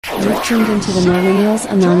You've tuned into the Millennials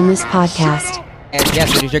Anonymous podcast.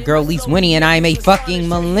 Yes, it is your girl Lise Winnie, and I'm a fucking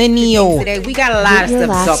millennial. Today we got a lot of stuff to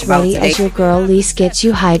talk about today. As your girl Lise gets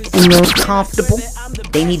you hyped and real comfortable.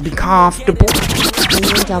 They need to be comfortable.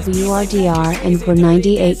 WRDR and for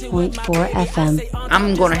 98.4 FM.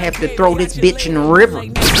 I'm gonna have to throw this bitch in the river.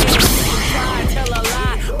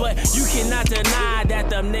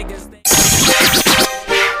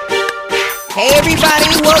 Hey everybody,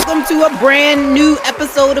 welcome to a brand new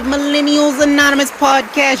episode of Millennials Anonymous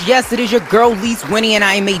podcast. Yes, it is your girl Lise Winnie, and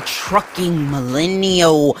I am a trucking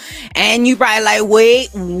millennial. And you probably like,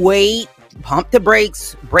 wait, pump the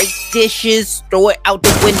brakes, break dishes, throw it out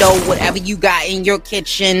the window, whatever you got in your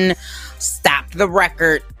kitchen. Stop the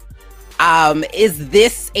record. Is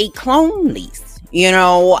this a clone Lise?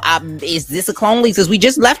 Is this a clone Lise? Because we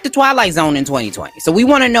just left the Twilight Zone in 2020. So we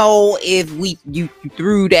want to know if you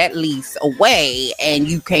threw that Lise away and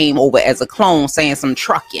you came over as a clone saying some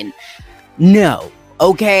trucking. No.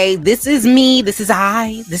 Okay. This is me. This is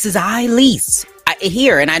I, Lise.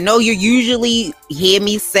 Here. And I know you usually hear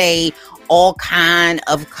me say all kind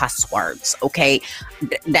of cuss words. Okay.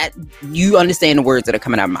 That you understand the words that are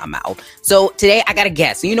coming out of my mouth. So today I got a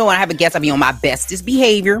guest. So when I have a guest, I'll be on my bestest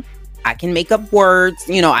behavior. I can make up words,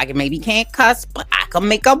 I can maybe can't cuss, but I can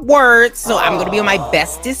make up words. So I'm going to be on my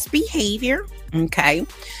bestest behavior. Okay.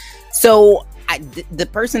 So the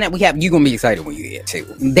person that we have, you're going to be excited when you hear too.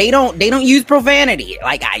 They don't use profanity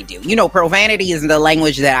like I do. Profanity is the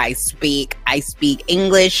language that I speak. I speak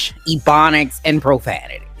English, Ebonics, and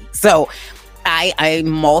profanity. So I'm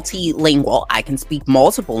multilingual. I can speak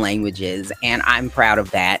multiple languages, and I'm proud of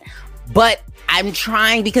that. But I'm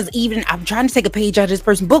trying to take a page out of this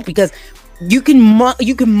person's book, because you can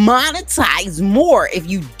monetize more if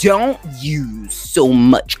you don't use so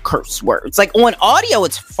much curse words. Like on audio,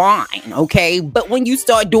 it's fine, okay? But when you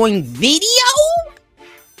start doing video,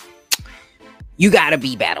 you gotta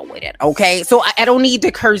be better with it, okay? So I don't need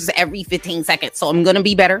to curse every 15 seconds. So I'm gonna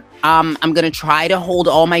be better. I'm gonna try to hold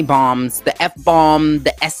all my bombs: the F-bomb,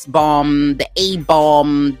 the S-bomb, the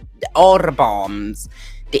A-bomb, all the bombs.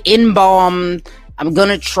 The N-bomb. I'm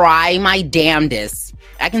gonna try my damnedest.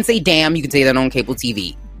 I can say damn, you can say that on cable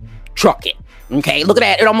TV. Truck it. Okay, look at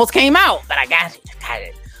that. It almost came out, but I got it.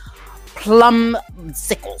 Plum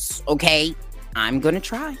sickles, okay? I'm gonna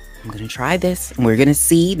try this, and we're gonna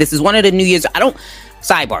see. This is one of the New Year's.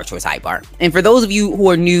 Sidebar. And for those of you who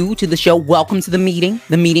are new to the show, welcome to the meeting.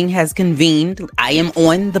 The meeting has convened. I am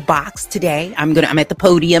on the box today. I'm at the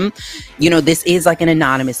podium. This is like an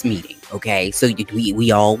anonymous meeting. Okay, so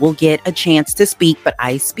we all will get a chance to speak, but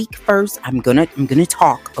I speak first. I'm gonna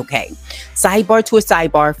talk. Okay, sidebar to a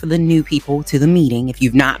sidebar for the new people to the meeting. If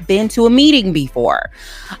you've not been to a meeting before,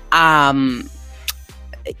 it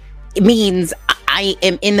means I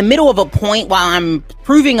am in the middle of a point while I'm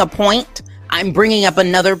proving a point. I'm bringing up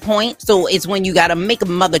another point. So it's when you got to make a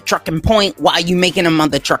mother trucking point while you making a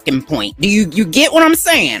mother trucking point. Do you get what I'm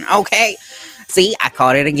saying? Okay. See, I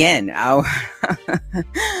caught it again. Oh,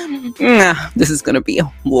 this is going to be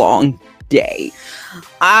a long day.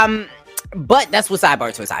 But that's what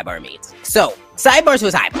sidebar to a sidebar means. So sidebar to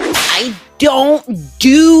a sidebar. I don't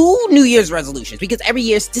do New Year's resolutions because every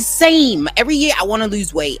year it's the same. Every year I want to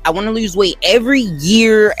lose weight. Every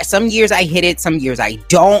year. Some years I hit it. Some years I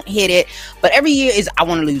don't hit it. But every year is I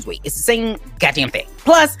want to lose weight. It's the same goddamn thing.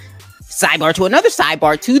 Plus, sidebar to another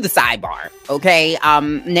sidebar to the sidebar. Okay.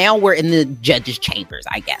 Now we're in the judge's chambers,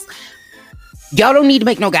 I guess. Y'all don't need to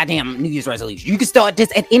make no goddamn New Year's resolution. You can start this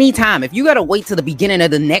at any time. If you gotta wait till the beginning of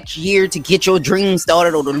the next year to get your dream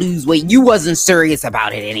started or to lose weight, you wasn't serious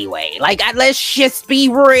about it anyway. Like, let's just be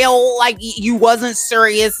real. Like, you wasn't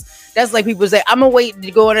serious. That's like people say, I'm gonna wait to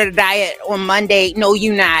go on a diet on Monday. No,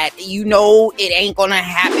 you not. It ain't gonna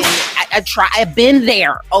happen. I've been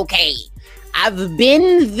there. Okay. I've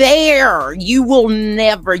been there. You're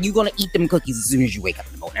gonna eat them cookies as soon as you wake up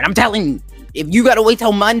in the morning. I'm telling you. If you gotta wait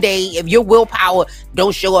till Monday, if your willpower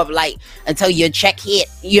don't show up until your check hit,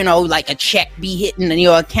 like a check be hitting in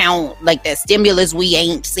your account, like that stimulus we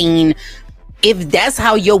ain't seen. If that's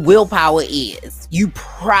how your willpower is, you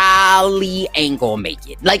probably ain't gonna make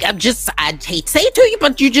it. Like, I'd hate to say it to you,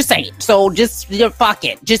 but you just ain't. So just fuck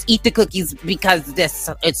it. Just eat the cookies because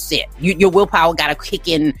it's it. Your willpower gotta kick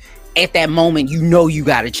in at that moment. You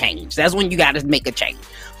gotta change. That's when you gotta make a change.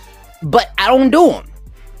 But I don't do them.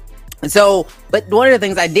 So, but one of the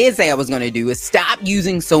things I did say I was going to do is stop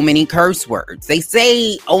using so many curse words. They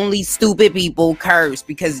say only stupid people curse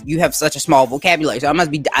because you have such a small vocabulary. So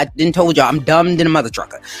I didn't told y'all, I'm dumb than a mother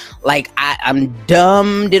trucker. Like, I'm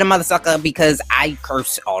dumb than a mother sucker because I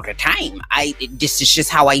curse all the time. This is just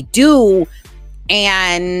how I do.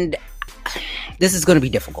 And this is going to be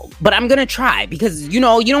difficult, but I'm going to try because, you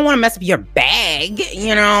know, you don't want to mess up your bag,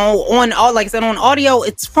 you know, on all, like I said, on audio,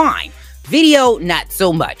 it's fine. Video, not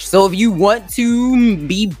so much. So if you want to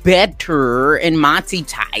be better and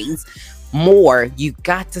monetize more, you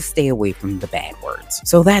got to stay away from the bad words.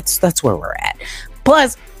 So that's where we're at.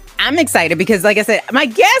 Plus, I'm excited because, like I said, my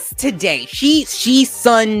guest today, she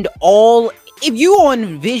sunned all, if you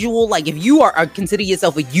on visual, like if you are consider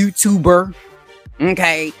yourself a YouTuber,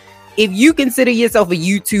 okay, if you consider yourself a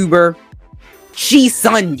YouTuber, she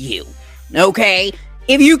sunned you, okay?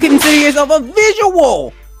 If you consider yourself a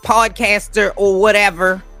visual podcaster or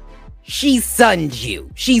whatever, she sunned you.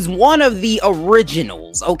 She's one of the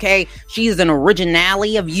originals, okay? She is an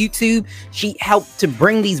originality of YouTube. She helped to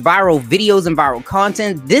bring these viral videos and viral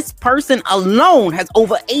content. This person alone has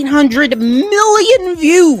over 800 million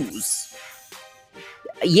views.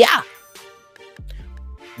 Yeah.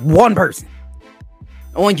 One person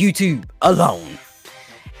on YouTube alone.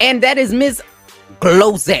 And that is Miss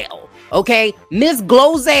Glozell, okay? Miss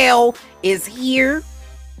Glozell is here.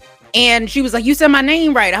 And she was like, you said my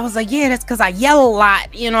name right. I was like, yeah, that's because I yell a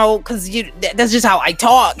lot, you know, because that's just how I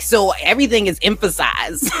talk. So everything is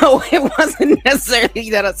emphasized. So it wasn't necessarily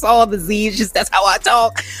that I saw the Z, it's just that's how I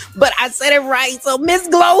talk. But I said it right. So Miss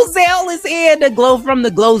Glozell is here to Glow from the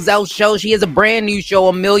Glozell Show. She has a brand new show,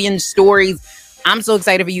 A Million Stories. I'm so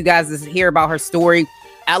excited for you guys to hear about her story.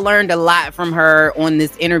 I learned a lot from her on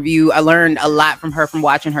this interview. I learned a lot from her from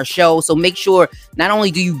watching her show. So make sure not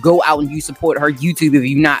only do you go out and you support her YouTube if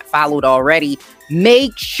you've not followed already,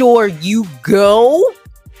 make sure you go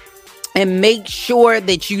and make sure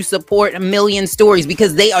that you support A Million Stories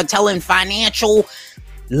because they are telling financial,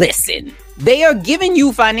 listen, they are giving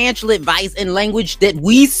you financial advice in language that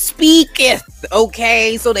we speaketh,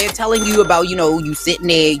 okay? So they're telling you about, you know, you sitting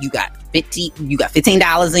there, you got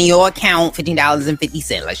 $15 in your account,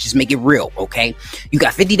 $15.50. Let's just make it real, okay? You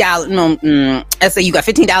got $50. Let's say you got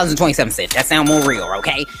 $15.27. That sounds more real,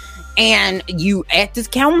 okay? And you at this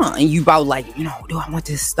counter and you about like, you know, do I want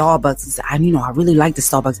this Starbucks? I really like the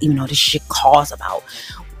Starbucks, even though this shit costs about.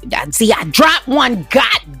 See, I dropped one.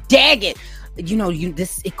 God dang it! You know,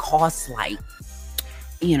 it costs like,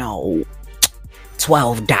 you know,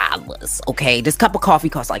 $12. Okay, this cup of coffee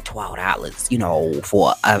costs like $12, you know,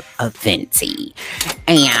 for a venti,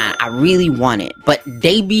 and I really want it, but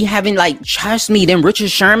they be having like, trust me, then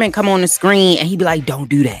Richard Sherman come on the screen and he be like, don't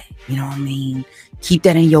do that, you know what I mean? Keep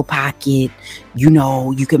that in your pocket. You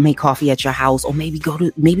know, you can make coffee at your house, or maybe go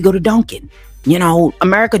to Dunkin'. You know,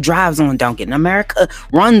 America drives on Dunkin'. America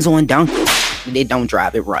runs on Dunkin'. They don't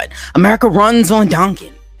drive, it run. America runs on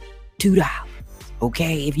Dunkin'. $2.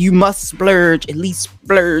 Okay, if you must splurge, at least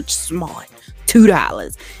splurge smart.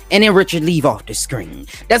 $2. And then Richard leave off the screen.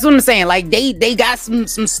 That's what I'm saying. Like they got some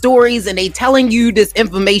stories and they telling you this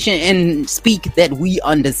information in speak that we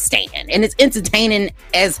understand. And it's entertaining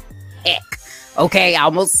as heck. Okay, I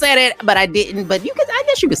almost said it, but I didn't. But I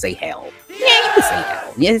guess you could say hell. Yeah, you could say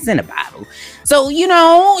hell. Yeah, it's in the Bible. So, you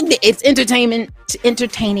know, it's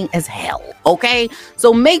entertaining as hell. Okay,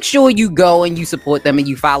 so make sure you go and you support them and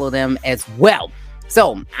you follow them as well.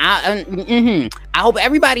 So I hope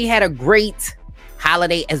everybody had a great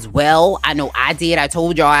holiday as well. I know I did. I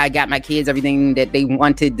told y'all I got my kids everything that they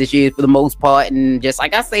wanted this year for the most part. And just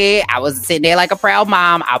like I said, I was sitting there like a proud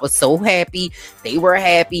mom. I was so happy. They were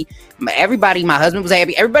happy. Everybody, my husband was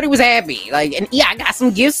happy. Everybody was happy. Like, and yeah, I got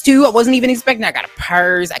some gifts too. I wasn't even expecting. I got a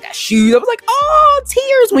purse. I got shoes. I was like, oh,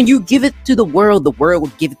 tears. When you give it to the world will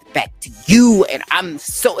give it back to you. And I'm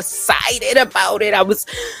so excited about it. I was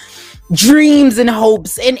dreams and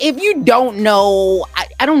hopes. And if you don't know,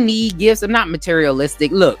 I don't need gifts. I'm not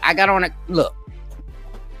materialistic. Look, I got on look,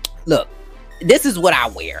 this is what I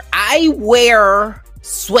wear. I wear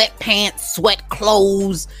sweatpants, sweat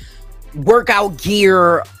clothes, workout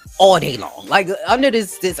gear all day long. Like under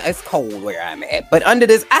this it's cold where I'm at, but under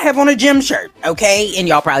this I have on a gym shirt, okay? And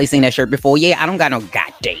y'all probably seen that shirt before. Yeah, I don't got no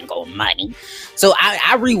goddamn money, so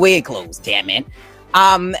I rewear clothes, damn it.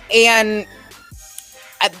 And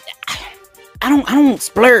I don't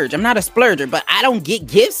splurge. I'm not a splurger, but I don't get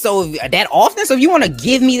gifts that often. So if you want to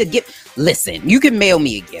give me the gift, listen, you can mail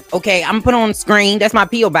me a gift. Okay, I'm put on the screen. That's my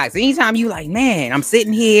P.O. box. Anytime you like, man, I'm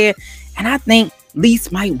sitting here and I think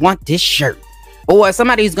Lise might want this shirt. Or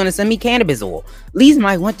somebody's going to send me cannabis oil. Lise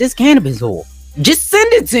might want this cannabis oil. Just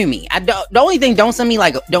send it to me. The only thing, don't send me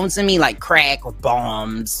like crack or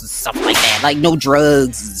bombs, stuff like that. Like no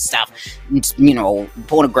drugs and stuff, you know,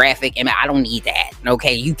 pornographic. And I don't need that.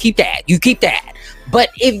 Okay, you keep that.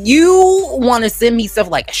 But if you want to send me stuff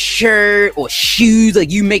like a shirt or shoes,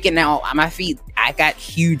 like you make it now, my feet, I got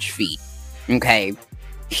huge feet. Okay,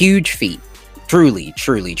 huge feet. Truly,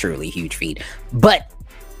 truly, truly huge feet. But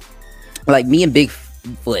like me and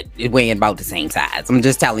Bigfoot weighing about the same size. I'm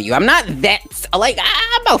just telling you, I'm not that, like,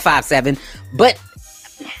 I'm about 5'7", but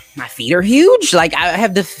my feet are huge. Like, I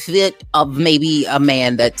have the fit of maybe a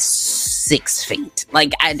man that's 6 feet.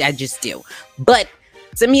 Like, I just do. But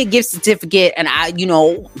send me a gift certificate and I'll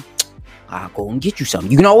go and get you something.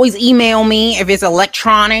 You can always email me if it's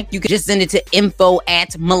electronic. You can just send it to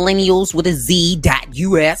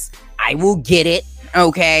info@millennials.us. I will get it.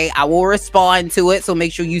 Okay, I will respond to it. So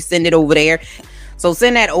make sure you send it over there. So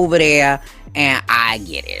send that over there and I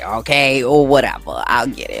get it. Okay, or whatever. I'll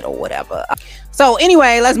get it or whatever. So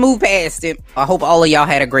anyway, let's move past it. I hope all of y'all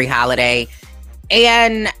had a great holiday.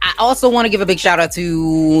 And I also want to give a big shout out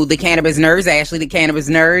to the Cannabis Nerds, Ashley the Cannabis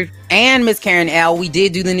Nerd, and Miss Karen L. We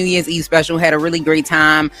did do the New Year's Eve special, had a really great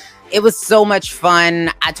time. It was so much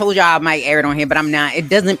fun. I told y'all I might air it on here, but I'm not. It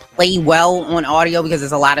doesn't play well on audio because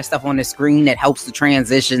there's a lot of stuff on the screen that helps the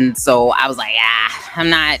transition. So I was like, I'm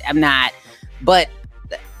not. But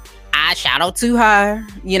I shout out to her,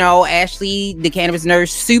 Ashley, the Cannabis Nerd,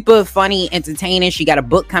 super funny, entertaining. She got a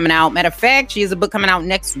book coming out. Matter of fact, she has a book coming out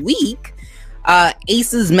next week.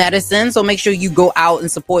 Aces Medicine. So make sure you go out and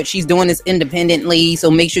support. She's doing this independently. So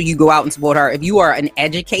make sure you go out and support her. If you are an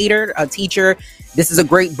educator, a teacher, this is a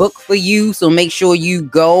great book for you. So make sure you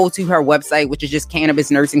go to her website, which is just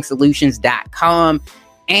cannabisnursingsolutions.com,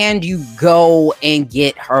 and you go and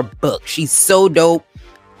get her book. She's so dope.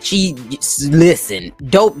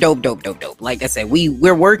 Dope. Like I said,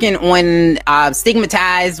 we're working on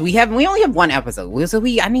Stigmatized. We only have one episode, so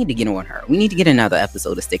I need to get on her. We need to get another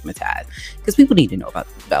episode of Stigmatized because people need to know about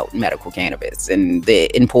medical cannabis and the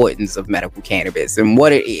importance of medical cannabis and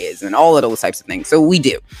what it is and all of those types of things. So we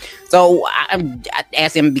do. So I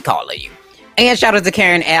asked him to be calling you. And shout out to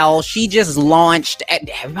Karen L. She just launched.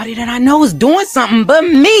 Everybody that I know is doing something but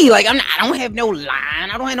me. Like, I don't have no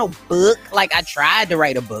line. I don't have no book. Like, I tried to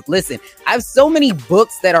write a book. Listen, I have so many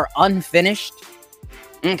books that are unfinished.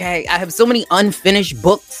 Okay, I have so many unfinished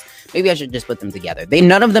books. Maybe I should just put them together.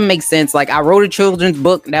 None of them make sense. Like, I wrote a children's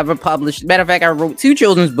book, never published. Matter of fact, I wrote 2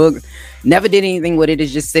 children's books, never did anything with it.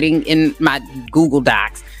 It's just sitting in my Google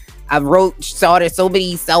Docs. I started so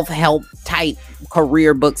many self-help type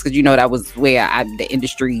career books because that was where the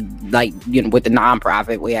industry, with the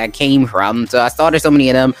nonprofit where I came from. So I started so many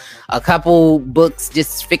of them. A couple books,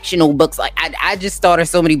 just fictional books. Like I just started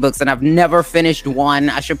so many books and I've never finished one.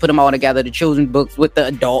 I should put them all together. The children's books with the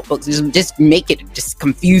adult books. Just make it just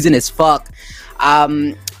confusing as fuck.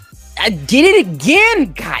 I did it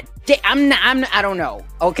again. God damn, I don't know.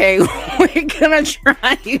 Okay, we're gonna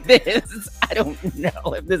try this. I don't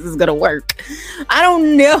know if this is gonna work. I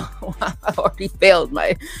don't know. I already failed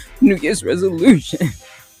my New Year's resolution.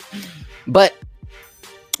 But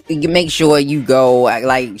you make sure you go.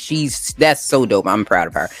 That's so dope. I'm proud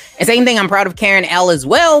of her. And same thing, I'm proud of Karen L as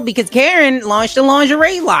well, because Karen launched a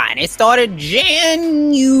lingerie line. It started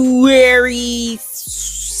January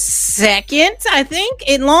 2nd, I think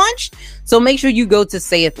it launched. So make sure you go to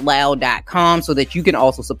sayithloud.com so that you can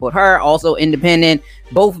also support her. Also independent,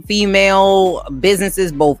 both female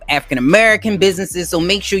businesses, both African-American businesses. So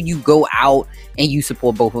make sure you go out and you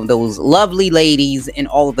support both of those lovely ladies and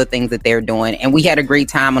all of the things that they're doing. And we had a great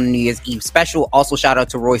time on the New Year's Eve special. Also shout out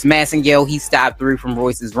to Royce Massengale. He stopped through from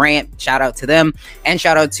Royce's rant. Shout out to them. And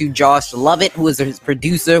shout out to Josh Lovett, who is his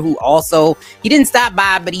producer, who also, he didn't stop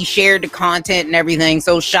by, but he shared the content and everything.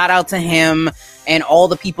 So shout out to him and all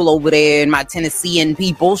the people over there and my Tennessean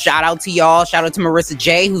people. Shout out to y'all. Shout out to Marissa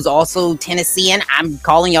J, who's also Tennessean. I'm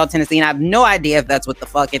calling y'all Tennessean. I have no idea if that's what the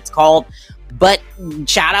fuck it's called, but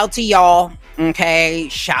shout out to y'all. Okay,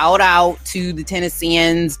 shout out to the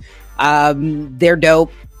Tennesseans. They're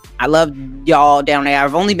dope. I love y'all down there.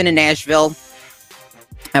 I've only been in Nashville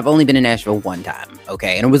one time,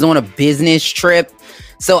 okay, and it was on a business trip,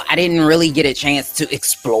 so I didn't really get a chance to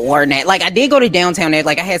explore that. Like, I did go to downtown.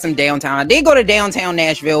 Like, I had some downtown. I did go to downtown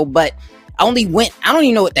Nashville, but I only went. I don't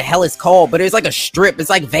even know what the hell it's called, but it's like a strip.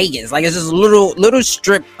 It's like Vegas. Like, it's just a little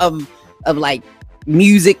strip of like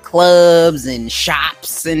music clubs and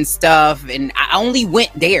shops and stuff, and I only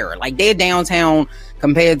went there. Like, their downtown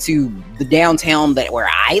compared to the downtown where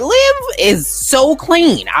I live is so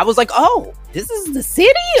clean. I was like, oh, this is the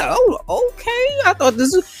city? Oh, okay. I thought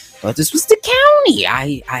this was the county.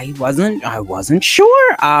 I wasn't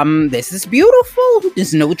sure. This is beautiful.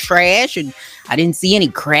 There's no trash, and I didn't see any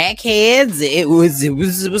crackheads. It was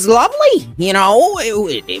lovely.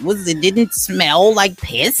 It didn't smell like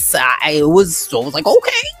piss. I was like,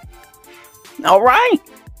 okay, all right.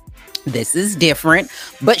 This is different,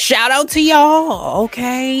 but shout out to y'all.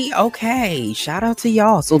 Okay. Shout out to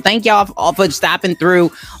y'all. So thank y'all all for stopping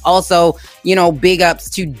through. Also, big ups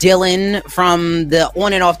to Dylan from the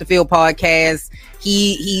On and Off the Field podcast.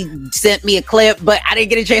 He sent me a clip, but I didn't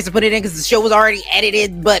get a chance to put it in because the show was already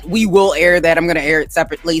edited, but we will air that. I'm going to air it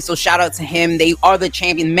separately. So shout out to him. They are the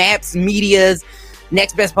champion. Maps Media's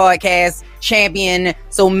Next Best Podcast champion.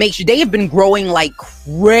 So make sure, they have been growing like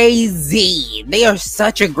crazy. They are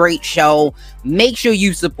such a great show. Make sure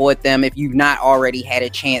you support them if you've not already had a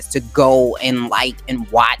chance to go and like and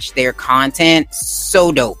watch their content.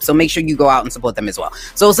 So dope. So make sure you go out and support them as well.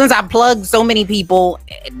 So since I plugged so many people,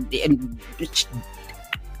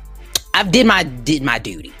 I did my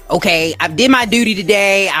duty. Okay, I did my duty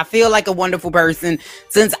today. I feel like a wonderful person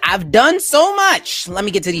since I've done so much. Let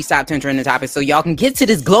me get to these top 10 trending topics so y'all can get to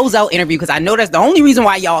this Glows Out interview, because I know that's the only reason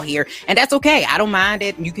why y'all here, and that's okay. I don't mind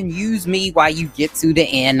it. You can use me while you get to the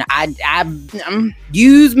end.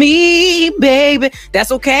 Use me, baby.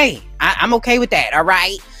 That's okay. I'm okay with that. All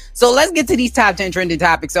right. So let's get to these top 10 trending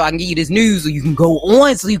topics so I can give you this news so you can go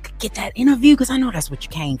on, so you can get that interview, because I know that's what you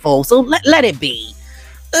came for. So let it be.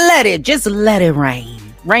 Let it rain.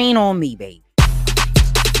 Rain on me, baby.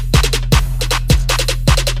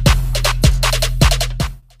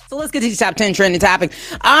 So let's get to the top 10 trending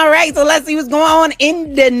topics. All right, so let's see what's going on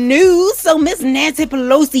in the news. So Miss Nancy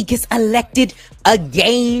Pelosi gets elected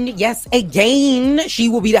again. Yes, again. She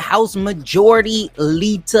will be the House Majority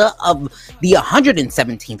Leader of the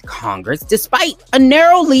 117th Congress, despite a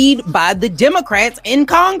narrow lead by the Democrats in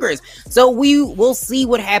Congress. So we will see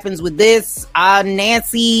what happens with this.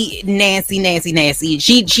 Nancy.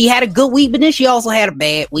 She had a good week, but then she also had a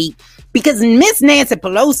bad week, because Miss Nancy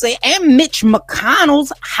Pelosi and Mitch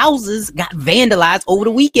McConnell's houses got vandalized over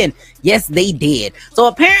the weekend. Yes, they did. So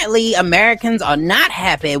apparently Americans are not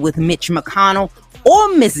happy with Mitch McConnell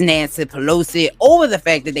or Miss Nancy Pelosi over the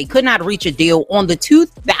fact that they could not reach a deal on the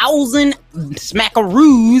 2,000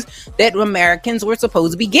 smackaroos that Americans were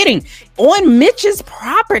supposed to be getting. On Mitch's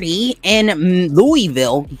property in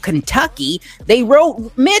Louisville, Kentucky, they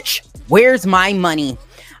wrote, "Mitch, where's my money?"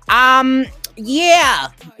 Yeah.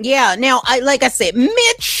 Now, like I said,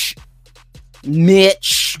 Mitch's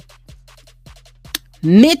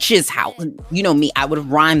house. You know me, I would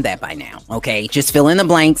have rhymed that by now. Okay, just fill in the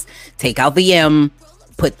blanks, take out the M,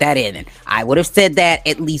 put that in. And I would have said that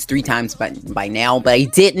at least 3 times by now, but I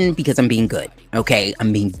didn't, because I'm being good. Okay,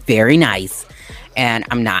 I'm being very nice, and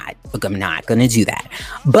I'm not gonna do that.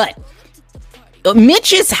 But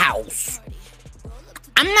Mitch's house,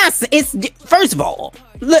 first of all,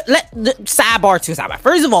 sidebar to sidebar.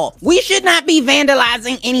 First of all, we should not be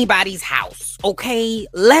vandalizing anybody's house, okay?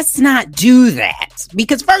 Let's not do that.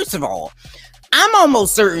 Because first of all, I'm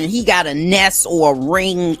almost certain he got a nest or a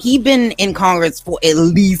ring. He's been in Congress for at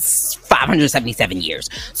least 577 years.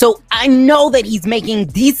 So I know that he's making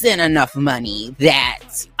decent enough money that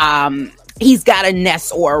he's got a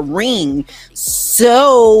nest or a ring.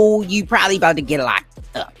 So you probably about to get locked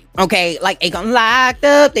up. Okay, like, they got locked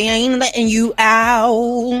up, they ain't letting you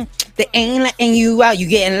out. You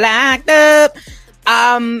getting locked up.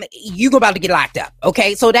 You about to get locked up.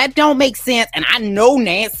 Okay, so that don't make sense. And I know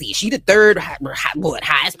Nancy, she the third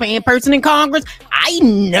highest paying person in Congress. I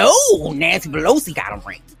know Nancy Pelosi got a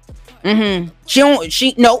ring. No,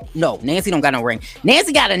 Nancy don't got no ring.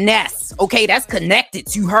 Nancy got a nest. Okay, that's connected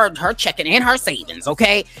to her checking and her savings.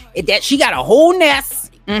 Okay, that she got a whole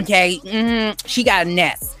nest. Okay, she got a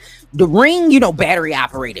nest. The ring, battery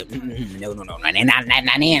operated. No, not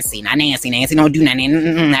Nancy. Nancy don't do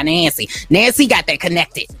nothing. Not Nancy. Nancy got that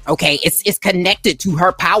connected. Okay, it's connected to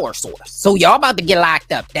her power source. So y'all about to get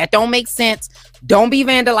locked up. That don't make sense. Don't be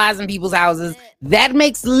vandalizing people's houses. That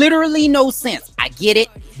makes literally no sense. I get it.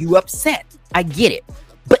 You upset. I get it.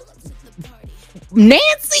 But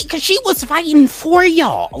Nancy, because she was fighting for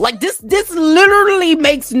y'all. Like, this literally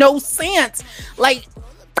makes no sense. Like,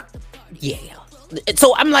 yeah.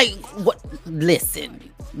 So I'm like, what?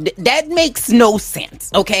 Listen, that makes no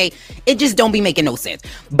sense, okay? It just don't be making no sense.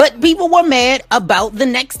 But people were mad about the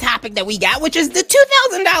next topic that we got, which is the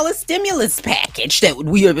 $2,000 stimulus package that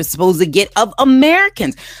we are supposed to get of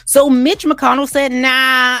Americans. So Mitch McConnell said,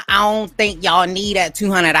 nah, I don't think y'all need that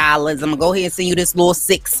 $200. I'm gonna go ahead and send you this little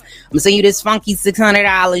I'm gonna send you this funky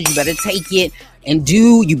 $600. You better take it. And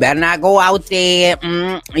you better not go out there.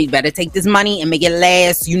 You better take this money and make it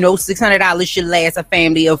last. $600 should last a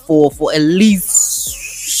family of 4 for at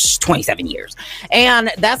least 27 years.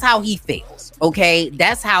 And that's how he feels. Okay,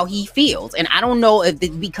 that's how he feels. And I don't know if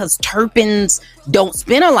it's because Turpins don't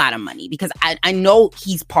spend a lot of money, because I know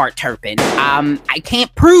he's part Turpin. I can't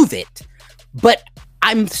prove it, but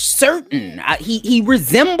I'm certain he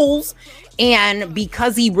resembles, and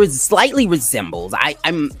because he slightly resembles,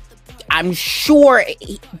 I'm sure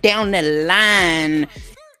down the line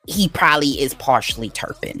he probably is partially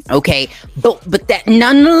Turpin, okay? But that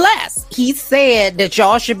nonetheless, he said that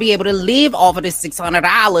y'all should be able to live off of this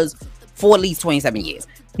 $600 for at least 27 years.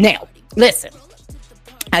 Now, listen,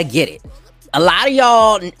 I get it. A lot of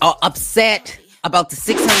y'all are upset about the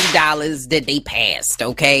 $600 that they passed,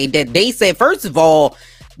 okay? That they said, first of all,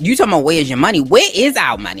 you talking about where's your money? Where is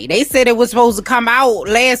our money? They said it was supposed to come out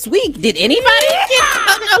last week. Did anybody get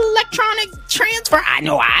an electronic transfer? I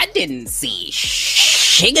know I didn't see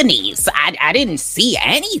shigganies. I didn't see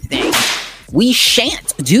anything. We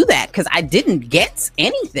shan't do that because I didn't get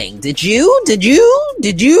anything. Did you? I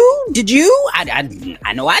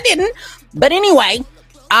know I didn't. But anyway,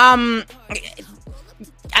 I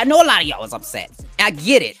know a lot of y'all was upset. I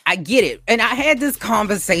get it. And I had this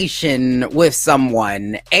conversation with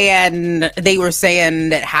someone, and they were saying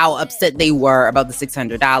that how upset they were about the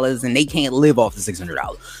 $600 and they can't live off the $600.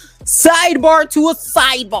 Sidebar to a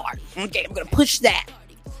sidebar. Okay, I'm going to push that.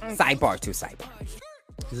 Sidebar to a sidebar.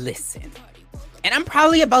 Listen, and I'm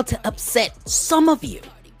probably about to upset some of you,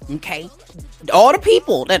 okay? All the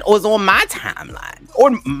people that was on my timeline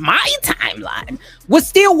was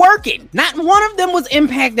still working. Not one of them was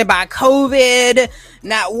impacted by COVID.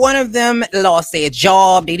 Not one of them lost their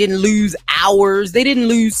job. They didn't lose hours. They didn't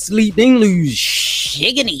lose sleep. They didn't lose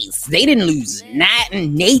shigganies. They didn't lose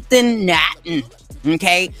Nathan.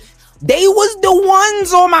 Okay? They was the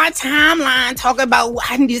ones on my timeline talking about,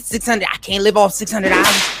 I need $600. I can't live off $600.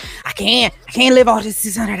 I can't live off this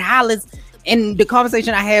 $600. And the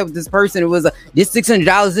conversation I had with this person, it was this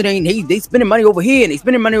 $600, it ain't, they spending money over here, and they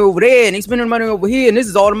spending money over there, and they spending money over here, and this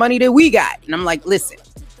is all the money that we got. And I'm like, listen.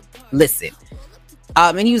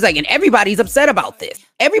 And he was like, and everybody's upset about this.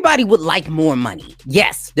 Everybody would like more money.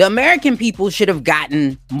 Yes, the American people should have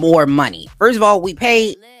gotten more money. First of all, we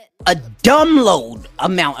pay a dumb load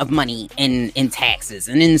amount of money in taxes.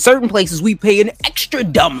 And in certain places, we pay an extra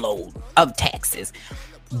dumb load of taxes.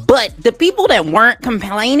 But the people that weren't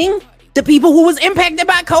complaining, the people who was impacted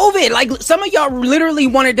by COVID, like some of y'all literally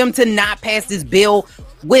wanted them to not pass this bill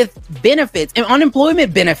with benefits and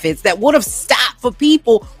unemployment benefits that would have stopped for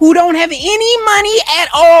people who don't have any money at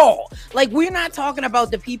all. Like, we're not talking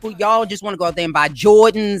about the people y'all just want to go out there and buy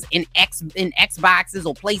Jordans and Xboxes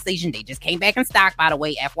or PlayStation. They just came back in stock, by the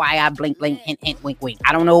way. FYI, blink, blink, hint, hint, wink, wink.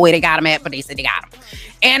 I don't know where they got them at, but they said they got them.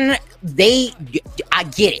 And I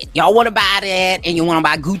get it. Y'all want to buy that, and you want to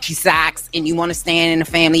buy Gucci socks, and you want to stand in the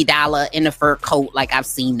Family Dollar in a fur coat like I've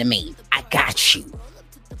seen the meme. I got you.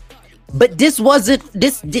 But this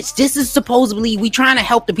is supposedly, we trying to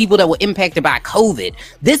help the people that were impacted by COVID.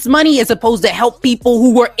 This money is supposed to help people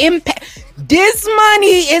who were impacted. This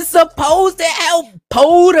money is supposed to help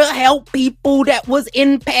people that was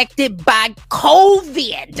impacted by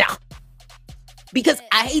COVID. Because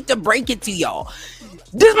I hate to break it to y'all,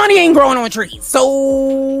 this money ain't growing on trees.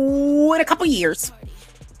 So in a couple years,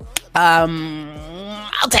 our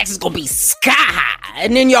taxes gonna be sky high,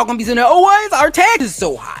 and then y'all gonna be saying, oh, why is our taxes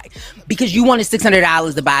so high? Because you wanted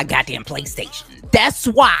 $600 to buy a goddamn PlayStation. That's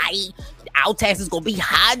why our taxes gonna be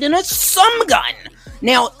higher than a sum gun.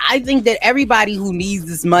 Now, I think that everybody who needs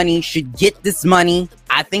this money should get this money.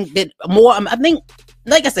 I think,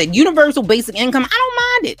 like I said, universal basic income, I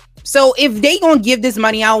don't mind it. So if they gonna give this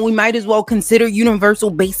money out, we might as well consider universal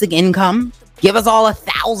basic income. Give us all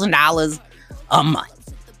 $1,000 a month.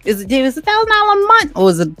 Is it $1,000 a month or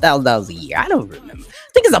is it $1,000 a year? I don't remember.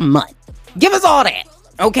 I think it's a month. Give us all that,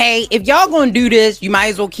 okay? If y'all gonna do this, you might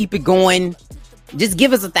as well keep it going. Just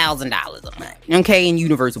give us $1,000 a month, okay? In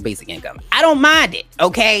universal basic income. I don't mind it,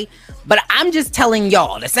 okay? But I'm just telling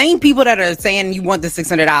y'all, the same people that are saying you want the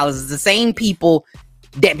 $600 is the same people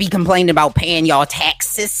that be complaining about paying y'all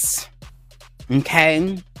taxes,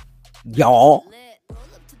 okay? Y'all,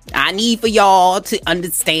 I need for y'all to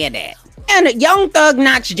understand that. And Young Thug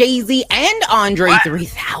knocks Jay-Z and Andre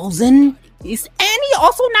 3000. And he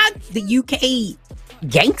also knocked the UK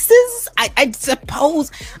gangsters, I suppose.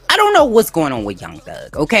 I don't know what's going on with Young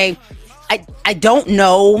Thug, okay? I don't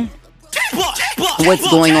know what's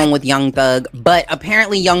going on with Young Thug, but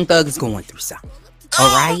apparently Young Thug is going through something.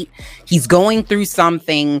 All right, he's going through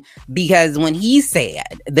something because when he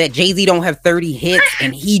said that Jay-Z don't have 30 hits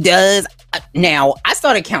and he does, now I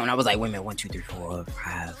started counting. I was like, wait a minute, 1, 2, 3, 4,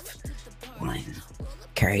 5, 1,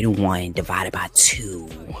 carry the 1 divided by 2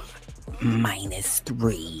 minus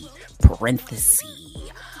 3 parenthesis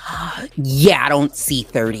Yeah, I don't see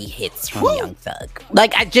 30 hits from Young Thug.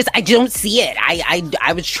 Like, I don't see it.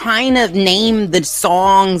 I was trying to name the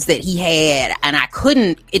songs that he had, and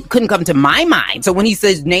it couldn't come to my mind. So when he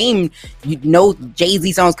says name,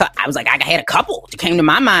 Jay-Z songs, I was like, I had a couple that came to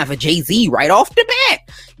my mind for Jay-Z right off the bat.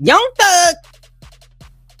 Young Thug,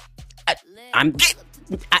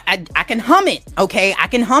 I can hum it, okay? I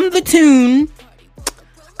can hum the tune.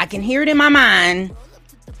 I can hear it in my mind.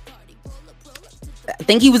 I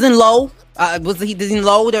think he was in Low. Was he in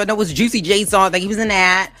Low? That was Juicy J song. I think he was in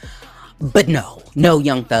that. But no,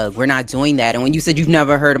 Young Thug. We're not doing that. And when you said you've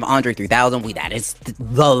never heard of Andre 3000, that is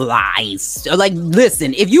the lies. Like,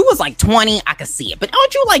 listen, if you was like 20, I could see it. But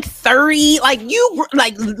aren't you like 30?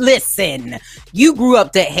 Listen, you grew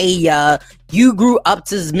up to Hey Ya. You grew up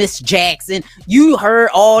to Miss Jackson. You heard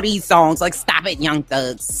all these songs. Like, stop it, Young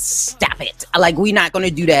Thug. Stop it. Like, we're not going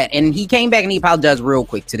to do that. And he came back and he apologized real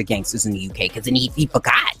quick to the gangsters in the UK because he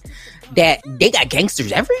forgot that they got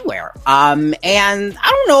gangsters everywhere. And I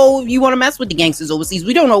don't know if you want to mess with the gangsters overseas.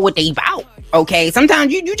 We don't know what they about. Okay,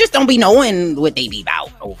 sometimes you just don't be knowing what they be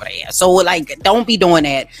about over there. So, like, don't be doing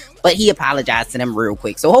that. But he apologized to them real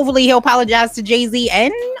quick. So hopefully he'll apologize to Jay-Z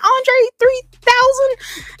and Andre 3000.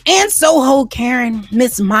 And Soho Karen,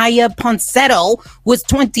 Miss Maya Ponsetto, was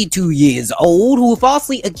 22 years old, who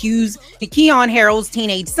falsely accused Keon Harold's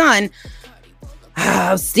teenage son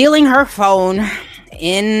of stealing her phone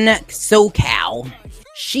in SoCal.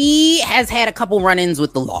 She has had a couple run-ins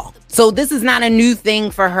with the law. So this is not a new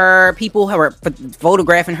thing for her. People were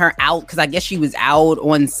photographing her out because I guess she was out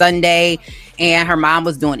on Sunday and her mom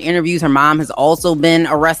was doing interviews. Her mom has also been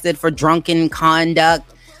arrested for drunken conduct.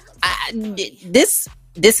 This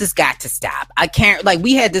has got to stop. I can't, like,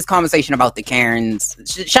 we had this conversation about the Karens.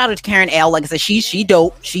 Shout out to Karen L. Like I said, she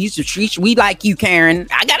dope. We like you, Karen.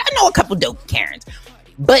 I know a couple dope Karens.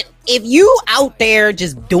 But if you out there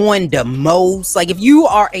just doing the most, like if you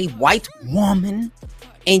are a white woman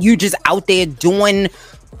and you just out there doing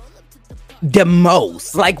the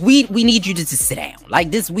most, like we need you to just sit down.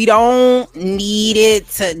 Like this, we don't need it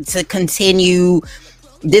to continue.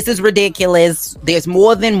 This is ridiculous. There's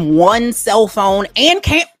more than one cell phone and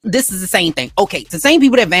this is the same thing. Okay, the same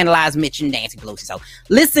people that vandalized Mitch and Nancy Pelosi. So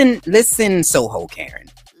listen, Soho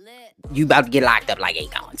Karen. You about to get locked up like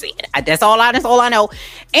Akon said. That's all I know.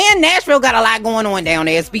 And Nashville got a lot going on down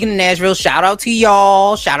there. Speaking of Nashville, shout out to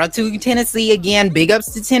y'all. Shout out to Tennessee again. Big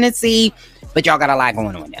ups to Tennessee. But y'all got a lot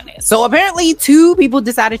going on down there. So apparently 2 people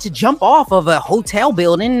decided to jump off of a hotel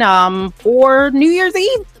building for New Year's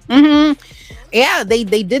Eve. Yeah, they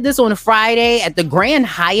did this on a Friday at the Grand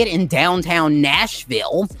Hyatt in downtown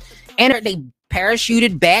Nashville. And they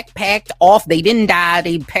parachuted, backpacked off. They didn't die.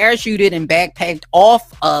 They parachuted and backpacked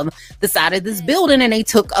off of the side of this building and they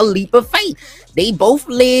took a leap of faith. They both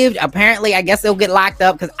lived. Apparently, I guess they'll get locked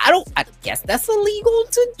up because I guess that's illegal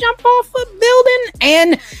to jump off a building.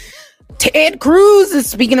 And Ted Cruz,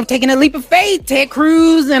 speaking of taking a leap of faith, Ted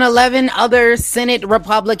Cruz and 11 other Senate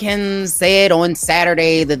Republicans said on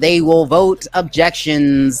Saturday that they will vote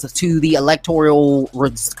objections to the Electoral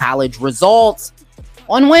College results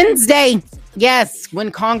on Wednesday. Yes,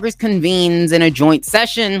 when Congress convenes in a joint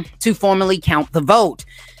session to formally count the vote.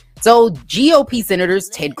 So GOP Senators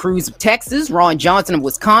Ted Cruz of Texas, Ron Johnson of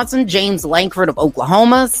Wisconsin, James Lankford of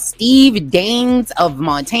Oklahoma, Steve Daines of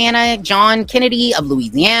Montana, John Kennedy of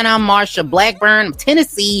Louisiana, Marsha Blackburn of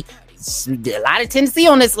Tennessee, a lot of Tennessee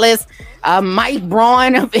on this list, Mike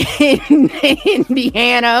Braun of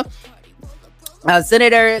Indiana,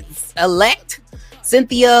 Senator-elect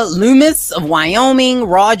Cynthia Lummis of Wyoming,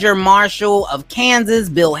 Roger Marshall of Kansas,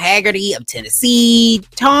 Bill Hagerty of Tennessee,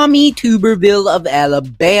 Tommy Tuberville of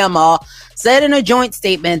Alabama said in a joint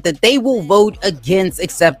statement that they will vote against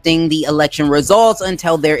accepting the election results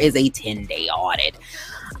until there is a 10-day audit.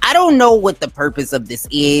 I don't know what the purpose of this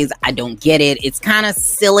is. I don't get it. It's kind of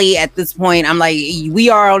silly at this point. I'm like, we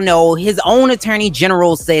all know his own attorney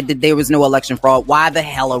general said that there was no election fraud. Why the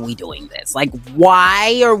hell are we doing this? Like,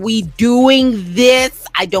 why are we doing this?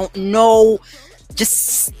 I don't know. Just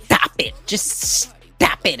stop it. Just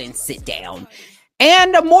stop it and sit down.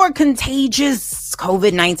 And a more contagious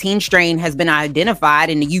COVID-19 strain has been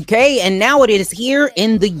identified in the UK, and now it is here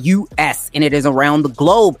in the US, and it is around the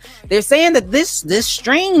globe. They're saying that this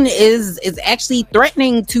strain is actually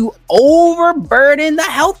threatening to overburden the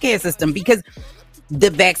healthcare system because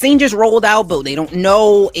the vaccine just rolled out, but they don't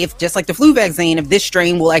know if, just like the flu vaccine, if this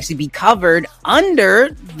strain will actually be covered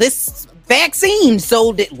under this vaccine.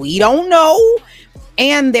 So that we don't know.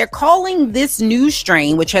 And they're calling this new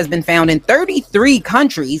strain, which has been found in 33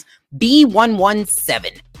 countries,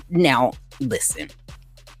 B117. Now, listen,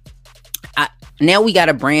 Now we got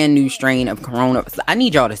a brand new strain of corona. I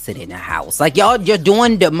need y'all to sit in the house. Like you're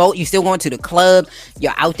doing the most. You still going to the club.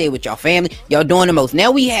 You're out there with your family. Y'all doing the most.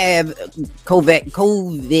 Now we have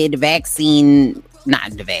COVID vaccine.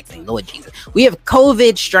 Not the vaccine, Lord Jesus. We have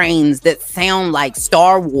COVID strains that sound like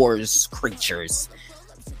Star Wars creatures.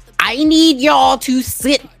 I need y'all to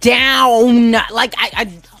sit down. Like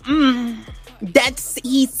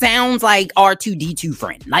he sounds like R2D2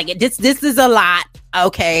 friend. Like this is a lot.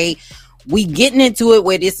 Okay. We getting into it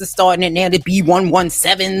where this is starting it now to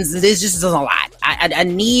B117s. This just is a lot. I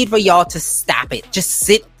need for y'all to stop it. Just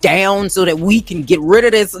sit down so that we can get rid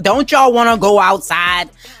of this. Don't y'all want to go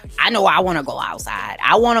outside? I know I want to go outside.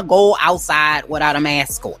 I want to go outside without a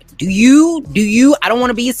mask on. Do you? I don't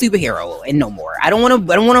want to be a superhero and no more. I don't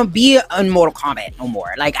want to be in Mortal Kombat no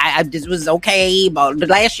more. Like I this was okay, but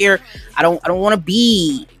last year I don't want to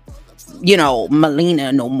be,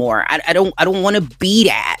 Melina no more. I don't want to be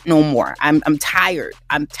that no more. I'm tired.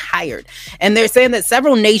 And they're saying that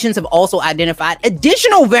several nations have also identified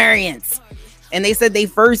additional variants. And they said they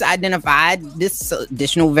first identified this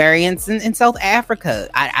additional variants in South Africa.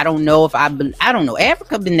 I don't know if I don't know.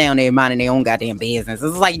 Africa been down there minding their own goddamn business.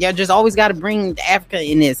 It's like y'all just always got to bring Africa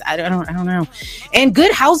in this. I don't know. And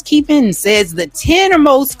Good Housekeeping says the 10 or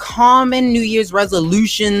most common New Year's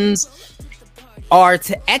resolutions are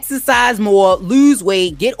to exercise more, lose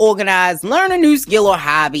weight, get organized, learn a new skill or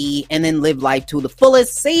hobby, and then live life to the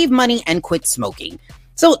fullest, save money, and quit smoking.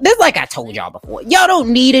 So this, like I told y'all before, y'all don't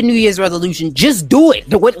need a New Year's resolution. Just do it.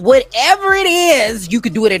 Whatever it is, you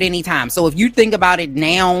could do it at any time. So if you think about it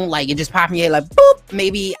now, like it just popped in your head, like, boop,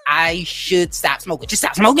 maybe I should stop smoking. Just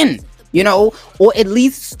stop smoking, or at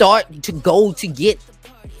least start to go to get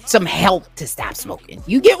some help to stop smoking.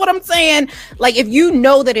 You get what I'm saying? Like if you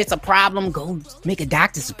know that it's a problem, go make a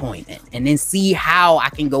doctor's appointment and then see how I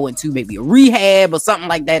can go into maybe a rehab or something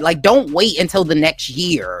like that. Like don't wait until the next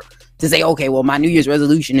year to say, okay, well, my New Year's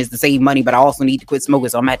resolution is to save money, but I also need to quit smoking,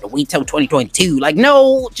 so I'm going to have to wait till 2022. Like,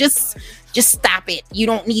 no, just stop it. You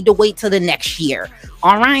don't need to wait till the next year.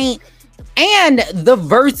 All right? And the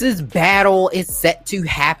Versus battle is set to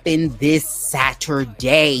happen this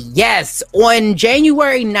Saturday. Yes, on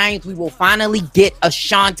January 9th, we will finally get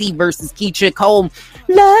Ashanti versus Keyshia Cole. Love,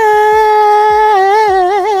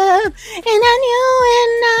 and I knew,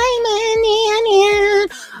 and I'm in.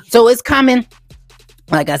 So it's coming.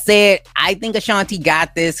 Like I said, I think Ashanti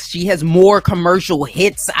got this. She has more commercial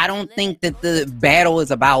hits. I don't think that the battle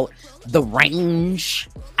is about the range.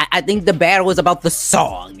 I think the battle is about the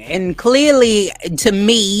song. And clearly, to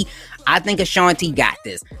me, I think Ashanti got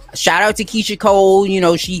this. Shout out to Keyshia Cole.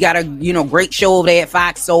 She got a, great show over there at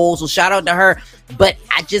Fox Soul. So shout out to her. But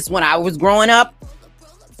when I was growing up,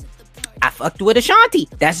 I fucked with Ashanti.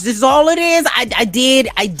 That's just all it is. I did.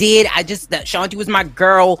 Ashanti was my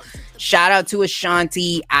girl. Shout out to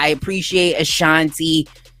Ashanti. I appreciate Ashanti.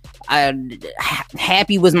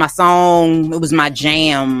 Happy was my song. It was my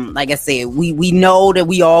jam. Like I said, we know that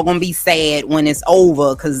we all gonna be sad when it's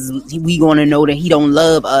over because we gonna know that he don't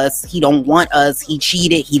love us. He don't want us. He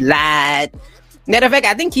cheated. He lied. Matter of fact,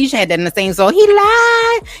 I think Keyshia had that in the same song. He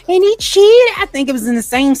lied and he cheated. I think it was in the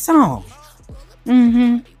same song.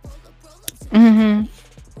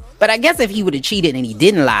 But I guess if he would have cheated and he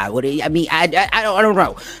didn't lie, would he? I mean, I don't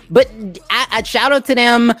know. But I shout out to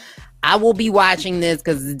them. I will be watching this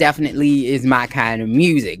because it definitely is my kind of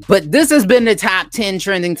music. But this has been the top 10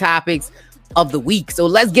 trending topics of the week. So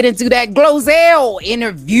let's get into that Glozell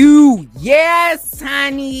interview. Yes,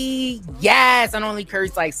 honey. Yes. I only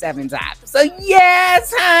cursed like 7 times. So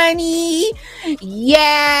yes, honey.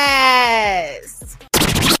 Yes.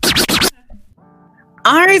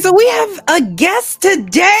 All right, so we have a guest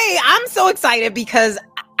today. I'm so excited because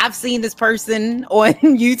I've seen this person on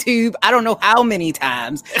YouTube. I don't know how many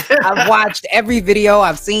times. I've watched every video.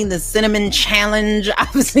 I've seen the cinnamon challenge.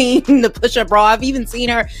 I've seen the push-up bra. I've even seen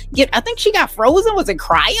her I think she got frozen. Was it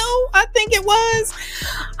cryo? I think it was.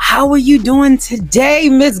 How are you doing today,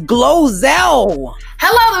 Miss Glozell?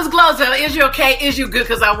 Hello, Miss Glozell. Is you okay? Is you good?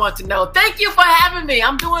 Because I want to know. Thank you for having me.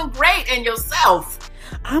 I'm doing great. And yourself?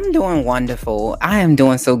 I'm doing wonderful. I am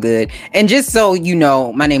doing so good. And just so you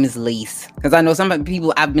know, my name is Lise. Because I know some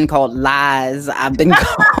people, I've been called Lies. I've been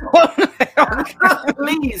called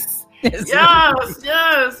Lise. Yes. Well,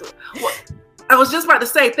 I was just about to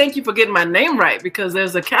say, thank you for getting my name right. Because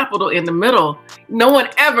there's a capital in the middle. No one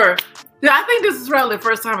ever. I think this is probably the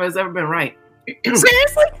first time it's ever been right.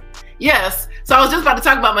 Seriously? Yes. So I was just about to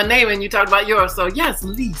talk about my name and you talked about yours. So yes,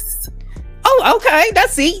 Lise. Oh, okay.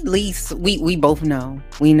 That's it. Lise. We both know.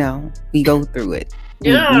 We know. We go through it.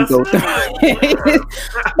 we go through it.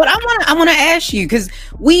 But I want to ask you, because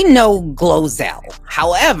we know Glozell.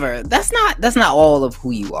 However, that's not all of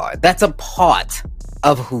who you are. That's a part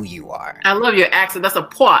of who you are. I love your accent. That's a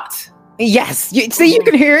part. Yes. You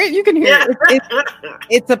can hear it. You can hear it.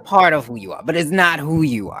 It's a part of who you are, but it's not who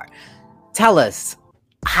you are. Tell us,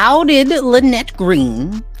 how did Lynette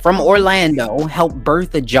Green from Orlando help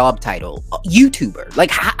birth a job title? YouTuber.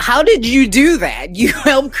 Like, how did you do that? You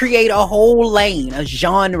helped create a whole lane, a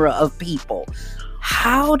genre of people.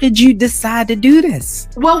 How did you decide to do this?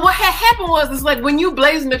 Well, what had happened was, it's like when you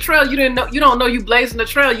blazing the trail, you don't know you blazing the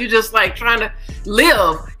trail. You just like trying to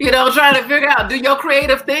live, trying to figure out, do your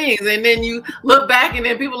creative things. And then you look back and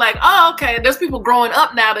then people like, oh, okay. There's people growing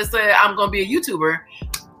up now that say, I'm going to be a YouTuber.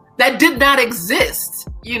 That did not exist,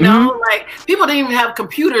 like people didn't even have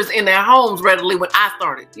computers in their homes readily when I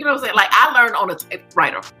started. You know what I'm saying? Like I learned on a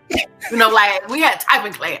typewriter, like we had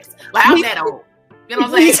typing class. Like I'm that old. You know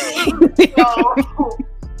what I'm saying? So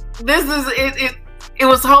this is it. It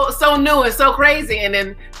was so new and so crazy, and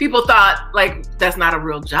then people thought like that's not a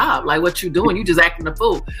real job. Like what you doing? You just acting a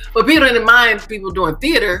fool. But people didn't mind people doing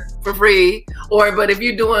theater for free, but if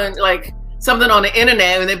you're doing like something on the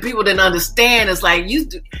internet and then people didn't understand, it's like,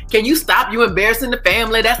 can you stop? You embarrassing the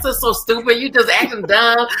family? That's just so stupid. You just acting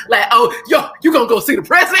dumb. Like, oh, you gonna go see the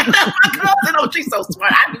president? Oh, she's so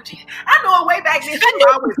smart. I know her way back then. She was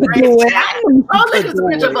always great. Oh, look at this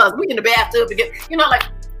picture of us. We in the bathtub together.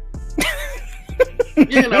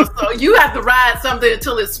 So you have to ride something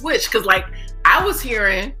until it switched. Cause like I was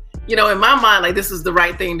hearing, in my mind, like this is the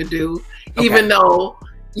right thing to do, even though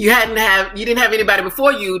you didn't have anybody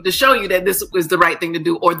before you to show you that this was the right thing to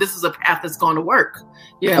do, or this is a path that's going to work.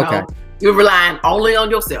 You're relying only on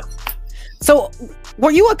yourself. So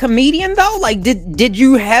were you a comedian though? Like did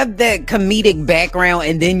you have that comedic background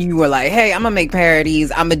and then you were like, hey, I'm gonna make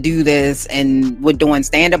parodies, I'm gonna do this, and we're doing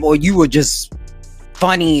stand-up, or you were just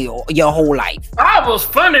funny your whole life? I was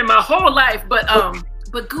funny my whole life, but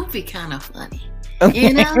goofy kind of funny. Like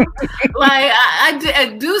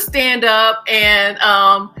I do stand up and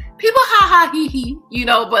people ha ha he he,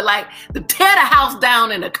 but like to tear the house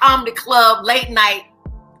down in a comedy club late night,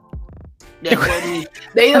 they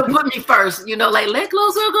put me first, like let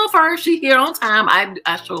Glozell go first. She here on time.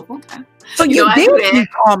 I show up on time. So you did do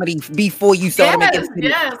comedy before you started making videos.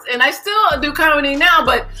 Yes, and I still do comedy now,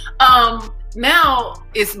 but now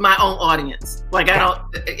it's my own audience. Like I don't.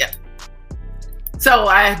 So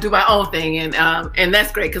I do my own thing, and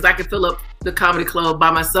that's great because I can fill up the comedy club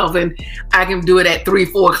by myself, and I can do it at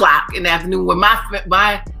 3-4 o'clock in the afternoon when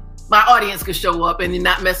my audience can show up and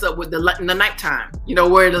not mess up with the nighttime.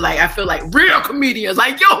 Where they're like I feel like real comedians,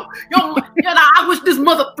 like yo, I wish this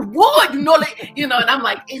mother would, and I'm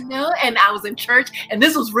like, and I was in church, and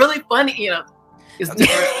this was really funny, It's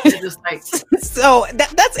different. It's just like so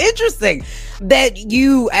that's interesting that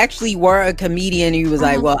you actually were a comedian. You was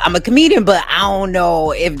like, well, I'm a comedian, but I don't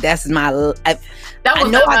know if that's my. That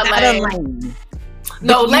was not my lane.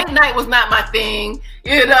 No, late night was not my thing,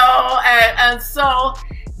 and so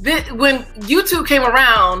when YouTube came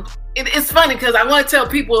around, it's funny because I want to tell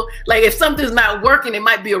people, like, if something's not working, it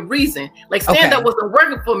might be a reason. Like stand-up wasn't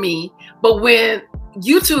working for me, but when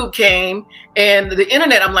YouTube came and the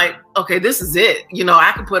internet, I'm like, okay, this is it.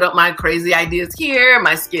 I can put up my crazy ideas here,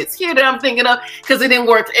 my skits here that I'm thinking of, because it didn't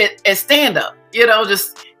work at stand-up. It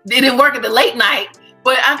didn't work at the late night,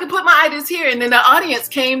 but I could put my ideas here, and then the audience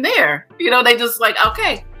came there. They just like,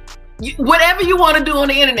 okay, whatever you want to do on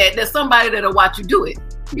the internet, there's somebody that'll watch you do it.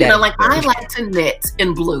 Like I like to knit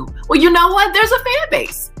in blue. Well, you know what? There's a fan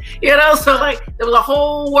base. So like there was a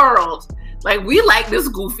whole world. Like we like this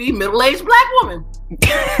goofy middle-aged black woman.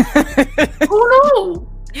 Who knew?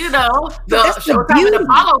 The Showtime and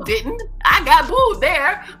Apollo didn't. I got booed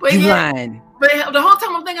there, but but the whole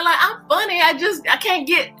time I'm thinking like I'm funny. I can't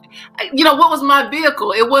get. What was my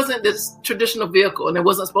vehicle? It wasn't this traditional vehicle, and it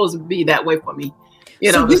wasn't supposed to be that way for me.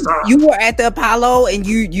 So you were at the Apollo and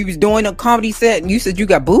you was doing a comedy set and you said you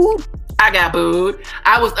got booed? I got booed.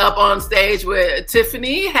 I was up on stage with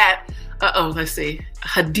Tiffany let's see.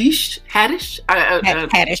 Haddish.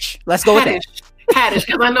 Let's go with that. Haddish,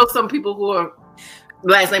 because I know some people who are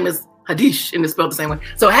last name is Haddish and it's spelled the same way.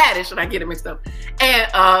 So Haddish, and I get it mixed up. And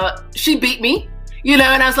she beat me, and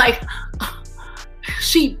I was like,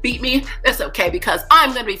 she beat me. That's okay because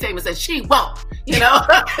I'm going to be famous and she won't. You know,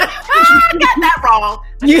 I got that wrong.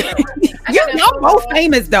 You're both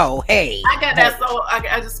famous though. Hey, I got that. So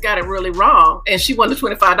I just got it really wrong. And she wanted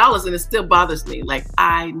 $25 and it still bothers me. Like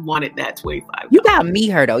I wanted that $25. You gotta meet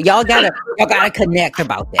her though. Y'all gotta connect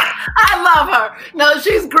about that. I love her. No,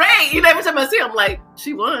 she's great. You know, every time I see her, I'm like,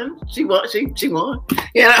 she won. She won.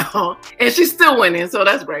 You know, and she's still winning. So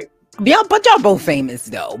that's great. Yeah, but y'all both famous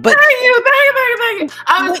though. But thank you.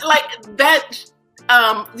 I was like that.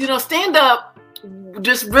 You know, stand up.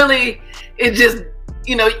 Just really, it just,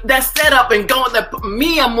 you know, that setup and going.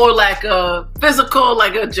 I'm more like a physical,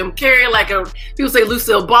 like a Jim Carrey, like a people say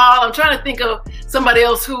Lucille Ball. I'm trying to think of somebody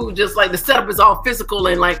else who just like the setup is all physical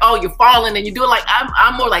and like, oh, you're falling and you do it like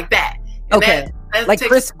I'm more like that. And okay. That like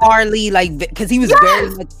Chris Farley, like because he was very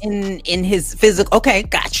much in his physical. Okay,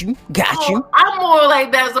 got you. I'm more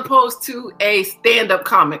like that as opposed to a stand-up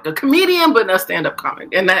comic, a comedian, but not stand-up comic,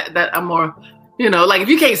 and that I'm more, you know, like if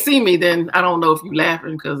you can't see me, then I don't know if you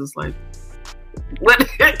laughing because it's like, what?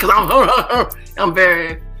 Because I'm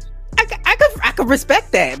very. I could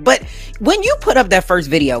respect that, but when you put up that first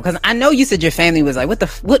video, because I know you said your family was like, what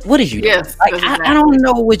is you doing? Yes, like I don't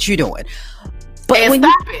know what you're doing. But and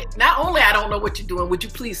stop it. Not only I don't know what you're doing, would you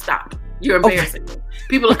please stop? You're embarrassing me.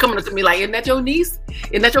 People are coming up to me like, isn't that your niece?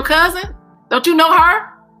 Isn't that your cousin? Don't you know her?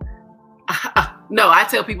 No, I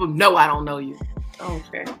tell people, no, I don't know you.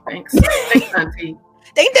 Okay, thanks. Thanks, Auntie.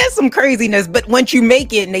 Ain't that some craziness? But once you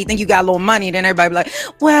make it and they think you got a little money, then everybody be like,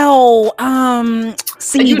 well,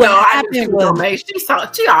 see, you what know, happened was...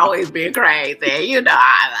 She always been crazy. You know,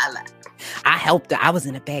 I helped her. I was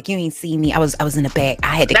in the back. You ain't see me. I was in the back.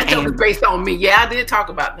 I had the that camera. was based on me. Yeah, I did talk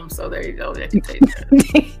about them. So there you go.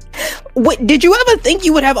 What did you ever think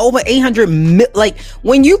you would have over 800 like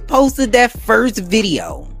when you posted that first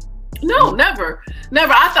video? No, never.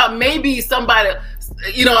 I thought maybe somebody,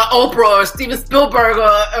 you know, Oprah or Steven Spielberg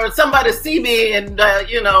or somebody see me and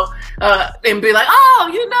you know, and be like, oh,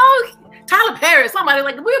 you know, Tyler Perry, somebody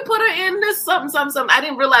like, we'll put her in this something. I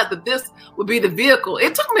didn't realize that this would be the vehicle.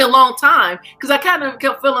 It took me a long time because I kind of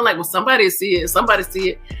kept feeling like, well, somebody see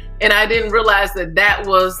it. And I didn't realize that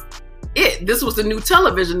was it. This was the new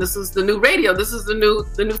television. This is the new radio. This is the new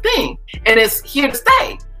thing. And it's here to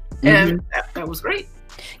stay. And that was great.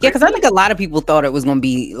 Yeah, because I think a lot of people thought it was going to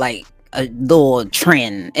be like a little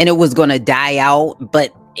trend and it was going to die out,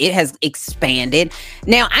 but it has expanded.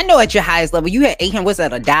 Now, I know at your highest level, you had 800, what's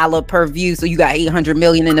that, $1 per view? So you got 800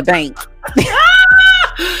 million in the bank.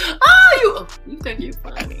 You think you're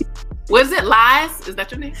funny. Was it Lies? Is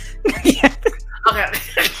that your name? Yeah. Okay.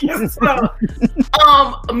 So,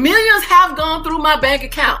 millions have gone through my bank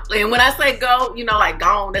account. And when I say go, you know, like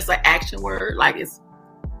gone, that's an action word. Like it's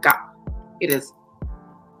gone. It is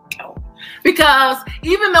gone. Because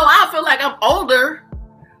even though I feel like I'm older,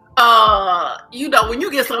 you know, when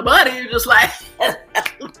you get some money, you're just like,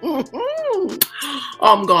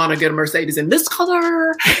 I'm gonna get a Mercedes in this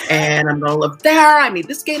color, and I'm gonna live there. I need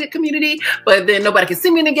this gated community, but then nobody can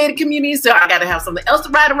see me in the gated community, so I gotta have something else to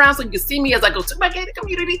ride around so you can see me as I go to my gated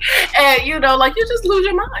community. And you know, like you just lose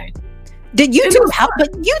your mind. Did YouTube help?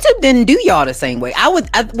 But YouTube didn't do y'all the same way. I would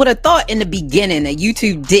have thought in the beginning that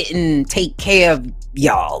YouTube didn't take care of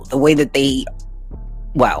y'all the way that they.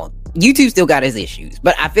 Well, YouTube still got its issues,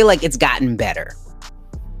 but I feel like it's gotten better.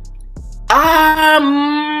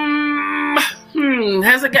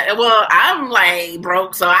 Has it got? Well, I'm like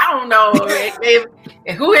broke, so I don't know if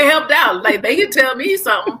who it helped out. Like they can tell me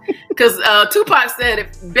something because Tupac said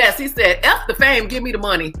it best. He said, "F the fame, give me the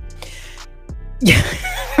money." Yeah,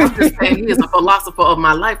 I'm just saying he is a philosopher of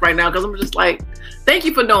my life right now because I'm just like, thank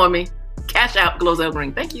you for knowing me. Cash out, Glozell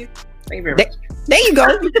Green. Thank you very much. There you go.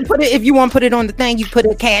 You can put it if you want to put it on the thing. You put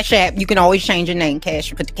a Cash App. You can always change your name. Put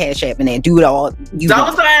the Cash App in there. Do it all.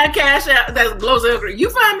 Don't sign Cash App. That's Glozell Green. You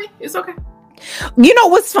find me. It's okay. You know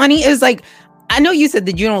what's funny is like I know you said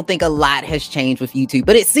that you don't think a lot has changed with YouTube,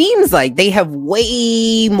 but it seems like they have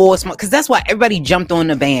way more smart because that's why everybody jumped on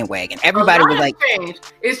the bandwagon. Everybody was like,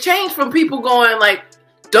 changed. It's changed from people going like,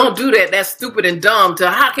 "Don't do that. That's stupid and dumb." To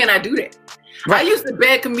how can I do that? Right. I used to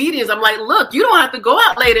beg comedians. I'm like, look, you don't have to go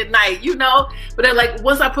out late at night, you know? But then like,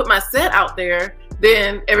 once I put my set out there,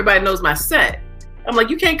 then everybody knows my set. I'm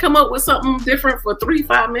like, you can't come up with something different for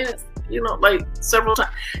 3-5 minutes, you know, like several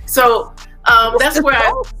times. So that's where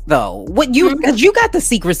though, what you, cause you got the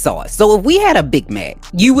secret sauce. So if we had a Big Mac,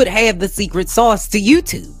 you would have the secret sauce to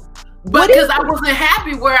YouTube. But because I wasn't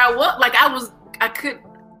happy where I was, like I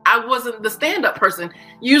wasn't the stand-up person.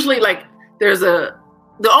 Usually like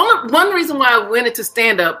the only one reason why I went into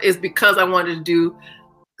stand-up is because I wanted to do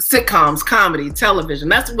sitcoms, comedy, television.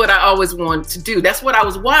 That's what I always wanted to do. That's what I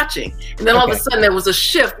was watching. And then all of a sudden there was a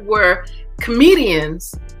shift where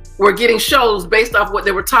comedians were getting shows based off what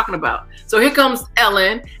they were talking about. So here comes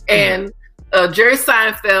Ellen and Jerry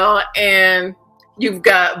Seinfeld, and you've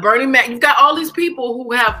got Bernie Mac. You've got all these people who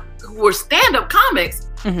were stand-up comics,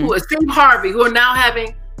 who are Steve Harvey, who are now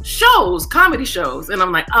having shows, comedy shows. And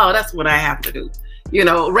I'm like, oh, that's what I have to do. You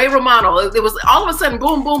know, Ray Romano, it was all of a sudden,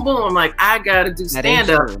 boom, boom, boom. I'm like, I got to do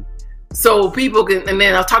stand-up so people can, and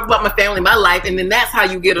then I'll talk about my family, my life, and then that's how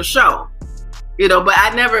you get a show. You know, but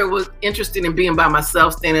I never was interested in being by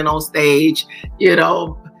myself, standing on stage, you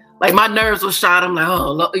know, like my nerves were shot. I'm like,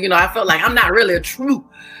 oh, you know, I felt like I'm not really a true,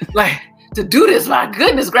 like, to do this. My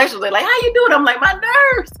goodness gracious. They're like, how you doing? I'm like, my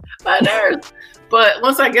nerves. But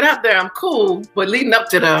once I get out there, I'm cool. But leading up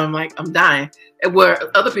to that, I'm like, I'm dying. And where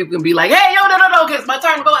other people can be like, hey, yo, no, okay, it's my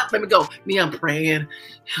turn to go out. Let me go. Me, I'm praying.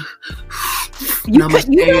 You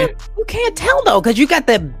can't tell though, because you got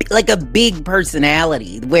a big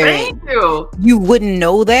personality where you wouldn't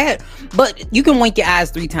know that. But you can wink your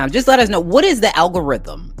eyes 3 times. Just let us know, what is the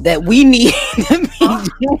algorithm that we need to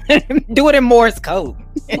be do it in Morse code.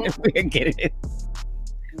 We'll get it.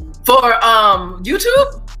 For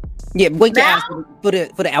YouTube? Yeah, wait for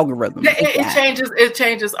the algorithm. It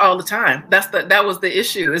changes all the time. That was the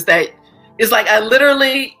issue. Is that it's like I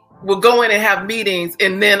literally will go in and have meetings,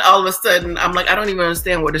 and then all of a sudden I'm like, I don't even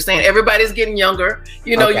understand what they're saying. Everybody's getting younger.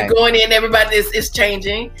 You know, you're going in, everybody is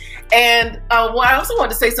changing. And what I also want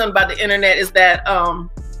to say something about the internet is that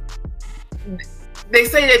they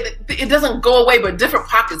say that it doesn't go away, but different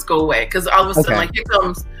pockets go away. Because all of a sudden, like, here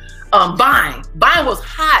comes Vine. Vine was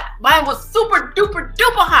hot. Vine was super duper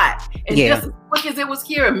duper hot. And just as quick as it was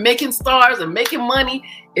here and making stars and making money,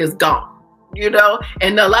 is gone. You know?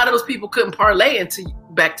 And a lot of those people couldn't parlay onto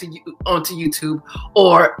YouTube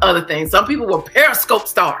or other things. Some people were Periscope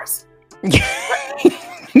stars.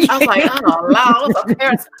 I was like, oh, wow,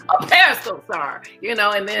 a Periscope star. You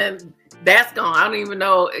know, and then that's gone. I don't even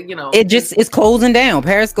know, you know. It's closing down.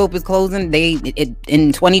 Periscope is closing.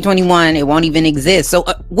 In 2021, it won't even exist. So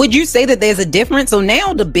would you say that there's a difference? So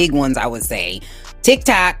now the big ones, I would say,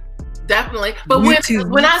 TikTok. Definitely. But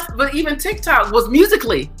but even TikTok was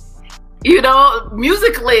Musical.ly. You know,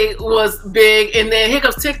 Musical.ly was big, and then here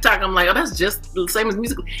comes TikTok. I'm like, oh, that's just the same as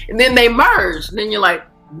Musical.ly. And then they merged. And then you're like,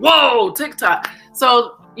 whoa, TikTok.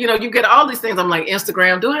 So, you know, you get all these things. I'm like,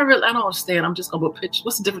 Instagram. I don't understand. I'm just gonna put pictures.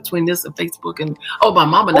 What's the difference between this and Facebook? And my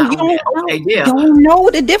mama now. You don't know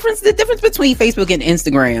the difference. The difference between Facebook and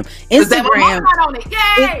Instagram. Instagram. Not on it.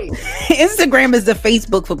 Yay! Instagram is the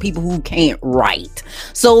Facebook for people who can't write.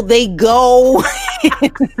 So they go.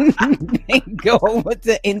 They go with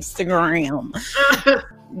the Instagram.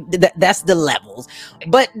 That's the levels.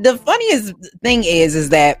 But the funniest thing is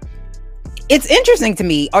that it's interesting to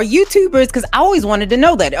me. Are YouTubers, because I always wanted to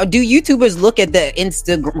know that, or do YouTubers look at the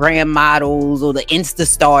Instagram models or the Insta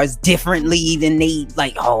stars differently than they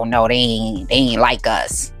like, oh no, they ain't like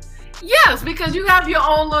us? Yes, because you have your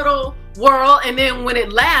own little world, and then when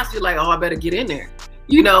it lasts, you're like, oh, I better get in there.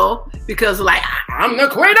 You know, because like, I'm the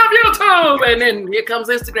queen of YouTube, and then here comes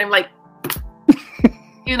Instagram, like,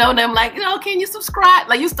 you know, and I'm like, you know, can you subscribe?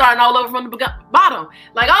 Like, you starting all over from the bottom.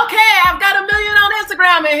 Like, okay, I've got 1 million on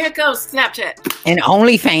Instagram, and here comes Snapchat. And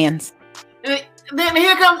OnlyFans. Then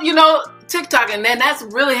here comes, you know, TikTok, and then that's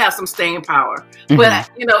really has some staying power. Mm-hmm. But,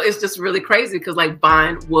 you know, it's just really crazy because, like,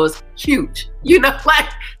 Vine was huge. You know, like,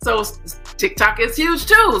 so TikTok is huge,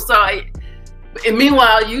 too. So, and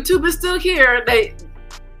meanwhile, YouTube is still here.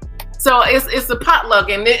 So it's a potluck,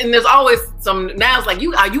 and there's always some. Now it's like,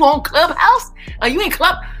 are you on Clubhouse? Are you in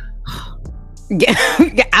Club? Yeah,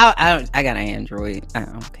 I got an Android.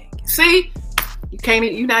 Okay. See, you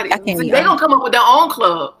can't. You not. They gonna come up with their own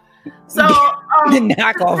club. So the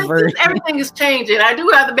knockoff version. Everything is changing. I do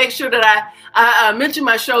have to make sure that I mention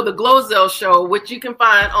my show, The Glozell Show, which you can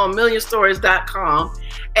find on millionstories.com,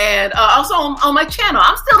 and also on my channel.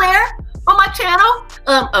 I'm still there on my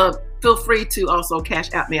channel. Feel free to also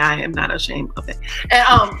cash out me. I am not ashamed of it.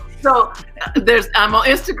 And so I'm on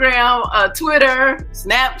Instagram, Twitter,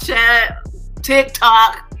 Snapchat,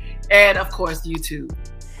 TikTok, and of course YouTube.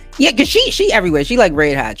 Yeah, because she everywhere. She like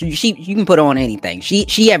red hot. You can put on anything.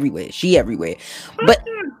 She everywhere. She everywhere. But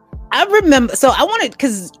I remember. So I wanted,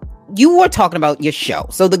 because you were talking about your show.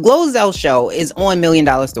 So the Glozell Show is on $1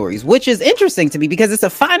 Million Stories, which is interesting to me because it's a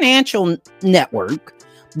financial network,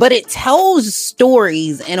 but it tells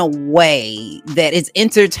stories in a way that is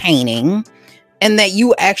entertaining and that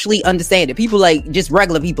you actually understand it. People like just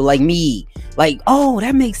regular people like me, like, oh,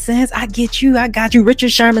 that makes sense. I get you. I got you.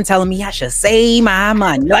 Richard Sherman telling me I should save my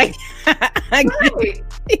money. Like, right.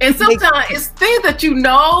 And sometimes it's things that you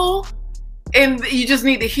know, and you just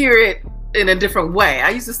need to hear it in a different way. I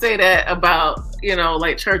used to say that about,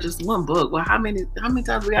 like churches, one book. Well, how many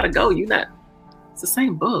times we got to go? It's the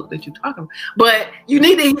same book that you're talking about. But you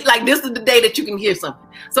need to, like, this is the day that you can hear something.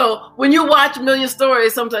 So when you watch A Million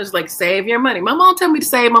Stories, sometimes it's like, save your money. My mom tell me to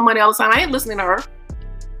save my money all the time. I ain't listening to her.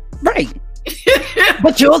 Right.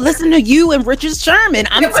 But you'll listen to you and Richard Sherman.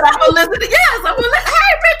 I'm gonna listen to, hey,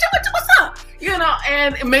 Richard, what's up?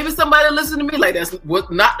 And maybe somebody listen to me like, that's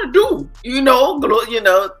what not to do.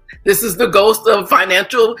 This is the ghost of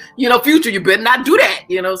financial, future. You better not do that.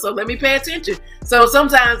 So let me pay attention. So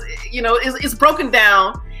sometimes, it's broken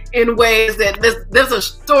down in ways that there's a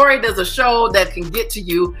story, there's a show that can get to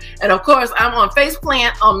you. And of course, I'm on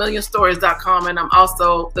Faceplant on millionstories.com, and I'm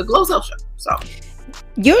also the Glow Show. So.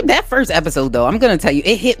 That first episode, though, I'm going to tell you,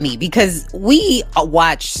 it hit me because we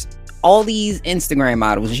watched all these Instagram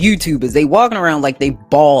models, YouTubers, they walking around like they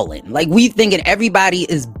balling. Like we thinking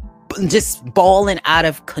everybody is just balling out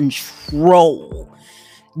of control.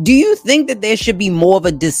 Do you think that there should be more of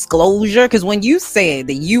a disclosure? Because when you said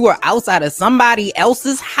that you were outside of somebody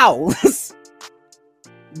else's house.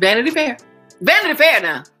 Vanity Fair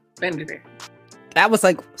now. Vanity Fair. That was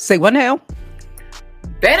like, say what now?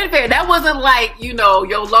 Vanity Fair. That wasn't like,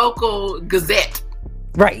 your local Gazette.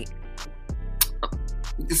 Right.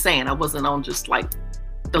 Just saying, I wasn't on just like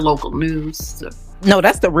the local news. So. No,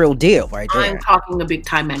 that's the real deal right there. I'm talking the Big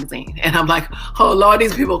Time magazine, and I'm like, oh Lord,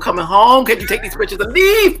 these people coming home. Can you take these pictures and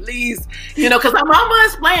leave, please? Because I'm on my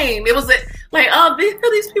plane. It was like, oh, these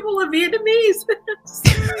people are Vietnamese.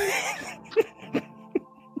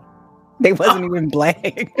 They wasn't even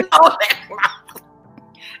black. Oh,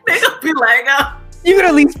 they just be like, you could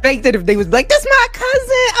at least fake it if they was like, that's my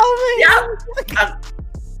cousin. Oh my God.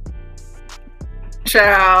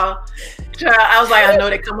 Child, I was like, I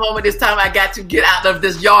know they come home at this time. I got to get out of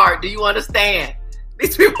this yard. Do you understand?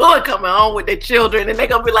 These people are coming home with their children, and they're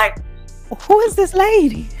gonna be like, who is this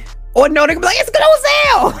lady? Or no, they're gonna be like, it's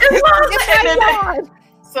Glozell.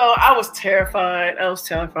 So I was terrified. I was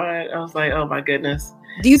like, oh my goodness.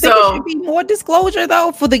 Do you think there should be more disclosure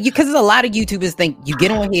though because a lot of YouTubers think you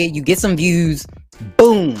get on here, you get some views,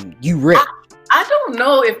 boom, you rip. I don't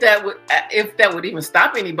know if that would even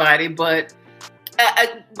stop anybody, but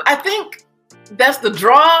I think that's the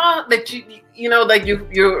draw that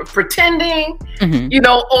you're pretending,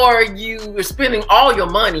 or you are spending all your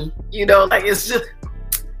money, like it's just.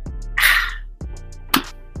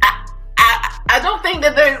 I don't think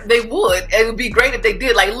that they would. It would be great if they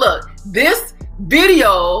did. Like, look, this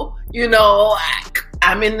video,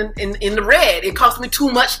 I'm in the red. It cost me too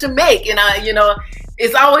much to make, and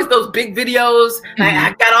it's always those big videos. Mm-hmm.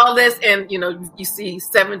 I got all this, and you see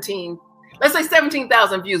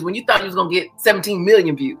 17,000 views when you thought you was gonna get 17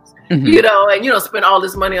 million views. Mm-hmm. And spend all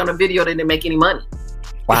this money on a video that didn't make any money.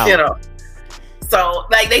 Wow. So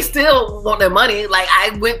like they still want their money. Like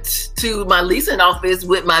I went to my leasing office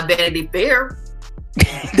with my Vanity Fair.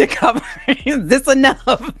 The cover, is this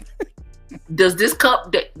enough? Does this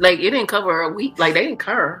cup it didn't cover a week? Like they didn't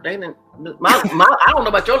care. They didn't. My I don't know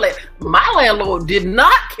about your landlord. My landlord did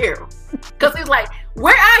not care because he's like,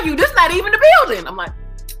 "Where are you? This is not even the building." I'm like,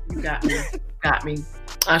 "You got me."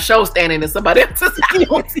 A show standing in somebody else's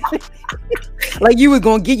house. Like you're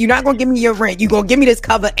not gonna give me your rent. You gonna give me this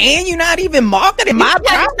cover, and you're not even marketing my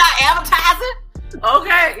product. You're not advertising.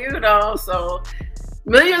 Okay, so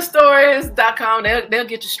millionstories.com. They'll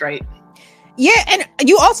get you straight. Yeah, and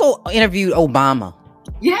you also interviewed Obama.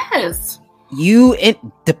 Yes. You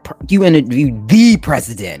interviewed the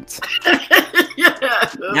president.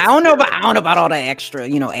 Yes. Now, I don't know about all the extra,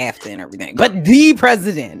 after and everything, but the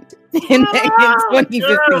president in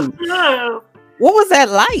 2015. Yes. What was that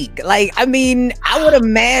like? Like, I mean, I would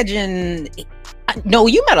imagine. No,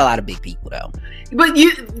 you met a lot of big people though. But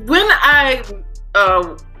when I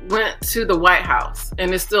went to the White House,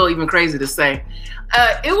 and it's still even crazy to say,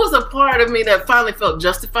 it was a part of me that finally felt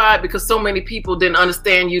justified because so many people didn't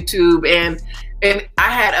understand YouTube, and I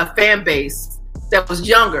had a fan base that was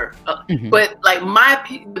younger, but like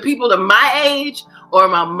the people of my age or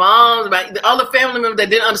my mom's, the other family members that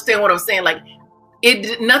didn't understand what I was saying, like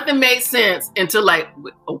nothing made sense until like,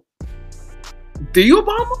 oh, do you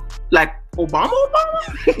Obama? Like Obama?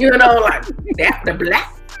 Like the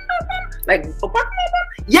black, like Obama?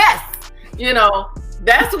 Yes,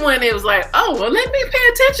 that's when it was like, oh, well, let me pay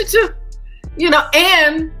attention to,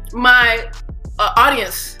 and my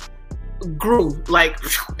audience grew. Like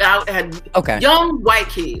I had young white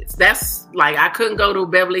kids. That's like I couldn't go to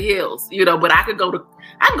Beverly Hills, but I can go to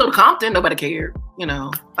Compton. Nobody cared.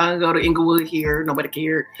 I can go to Inglewood here. Nobody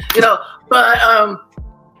cared. But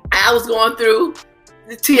I was going through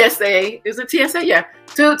the TSA. Is it TSA? Yeah.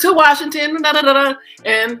 To Washington.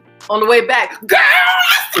 And on the way back, girl,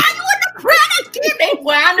 I saw you in the credit kid. They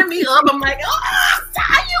winding me up. I'm like, oh, I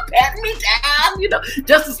saw you patting me down,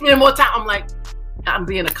 just to spend more time. I'm like, I'm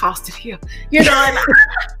being accosted here, and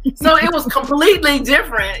so it was completely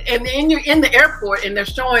different. And then you're in the airport and they're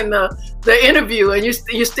showing the interview and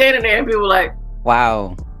you're standing there and people are like,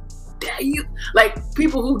 wow. You like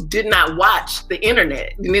people who did not watch the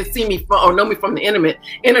internet and didn't see me or know me from the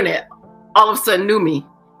internet all of a sudden knew me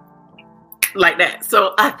like that.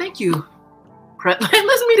 So I thank you.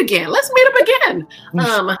 Let's meet again. Let's meet up again.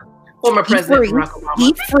 Former President Barack Obama.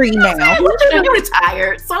 He's free now. You're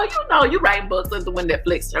retired, so you write books and doing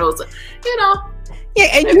Netflix shows. Yeah,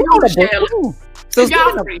 and you wrote a book too. So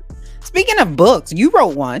speaking of books, you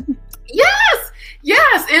wrote one. Yes.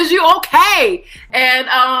 Is You Okay? And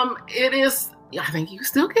it is. I think you can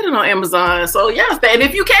still get it on Amazon. So yes, and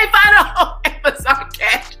if you can't find it on Amazon,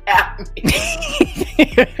 cash out me.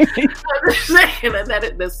 I'm just saying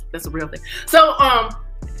that's a real thing. So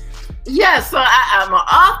so I'm an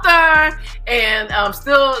author and I'm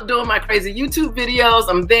still doing my crazy YouTube videos.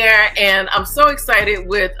 I'm there and I'm so excited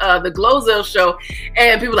with the Glozell show.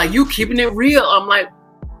 And people are like, you keeping it real? I'm like,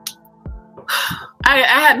 I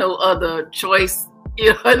had no other choice.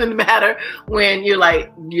 It doesn't matter when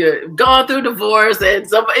you're going through divorce and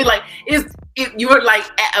somebody you were like,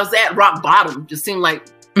 I was at rock bottom. Just seemed like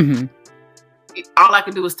all I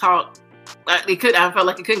could do was talk. I felt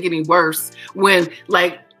like it couldn't get any worse when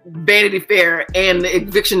Vanity Fair and the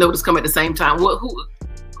eviction notice come at the same time.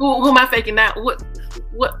 Who am I faking that? What?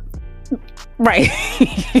 Right.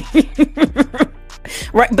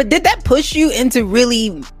 Right. But did that push you into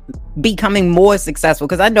really becoming more successful?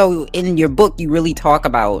 Because I know in your book, you really talk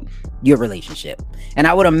about your relationship. And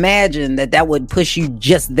I would imagine that would push you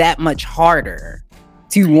just that much harder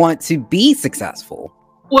to want to be successful.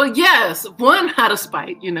 Well, yes. One, out of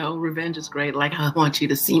spite, revenge is great. Like, I want you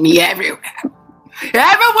to see me everywhere.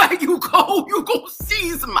 Everywhere you go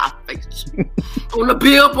seize my face. On the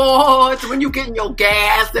billboards, when you getting your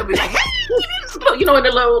gas, they'll be like, hey, in the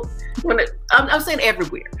little, I'm saying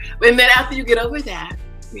everywhere. And then after you get over that,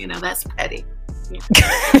 that's petty.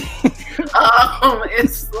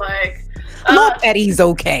 It's like petty's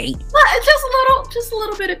okay. Just a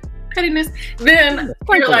little bit of pettiness. Then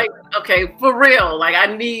you're like, okay, for real, like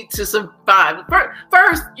I need to survive.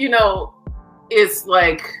 First, it's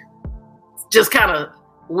like just kind of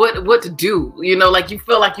what to do. Like you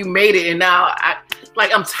feel like you made it, and now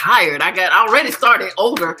I'm tired. I already started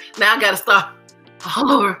older. Now I got to start all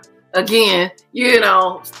over again.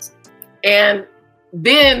 And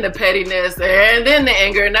then the pettiness and then the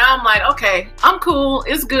anger. Now I'm like, okay, I'm cool.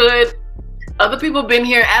 It's good. Other people have been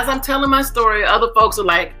here. As I'm telling my story, other folks are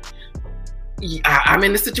like, I'm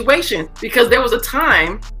in this situation. Because there was a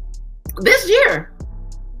time this year.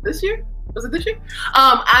 Was it this year?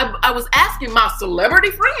 I was asking my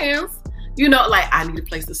celebrity friends, I need a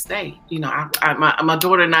place to stay. My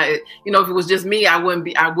daughter and I, if it was just me, I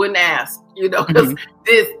wouldn't ask, because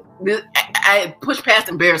I pushed past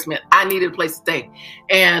embarrassment. I needed a place to stay.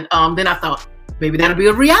 And then I thought, maybe that'll be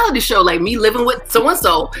a reality show, like me living with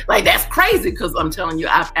so-and-so. Like, that's crazy, because I'm telling you,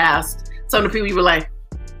 I've asked some of the people, you were like,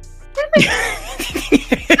 really?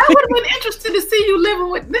 I would have been interested to see you living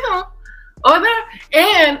with them or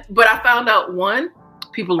that. But I found out, one,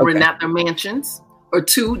 people rent out their mansions, or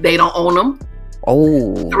two, they don't own them.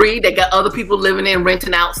 Oh. Three, they got other people living in,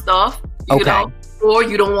 renting out stuff. Or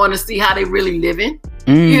you don't want to see how they really living.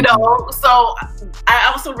 So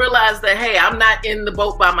I also realized that, hey, I'm not in the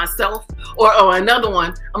boat by myself. Or another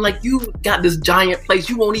one, I'm like, you got this giant place,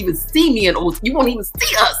 you won't even see me, you won't even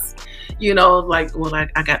see us. I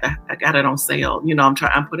got it on sale.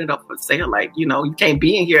 I'm putting it up for sale. Like, you can't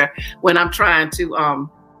be in here when I'm trying to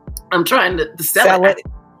sell it.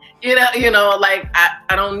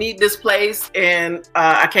 I don't need this place and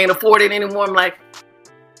I can't afford it anymore. I'm like,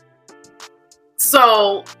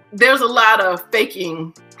 so there's a lot of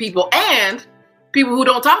faking people and people who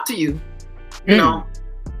don't talk to you.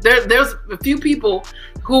 There's a few people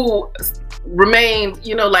who remain,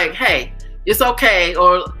 like, hey, it's okay,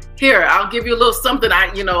 or here, I'll give you a little something. I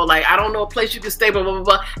don't know a place you can stay, blah, blah, blah,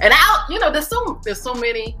 blah. And there's so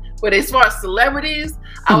many. But as far as celebrities,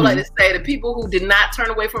 I would like to say the people who did not turn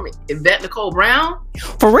away from Yvette Nicole Brown.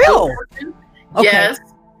 For real? Okay. Yes.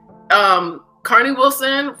 Carney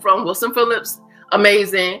Wilson from Wilson Phillips.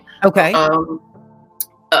 Amazing. Okay.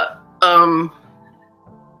 Can't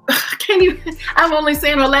even. I'm only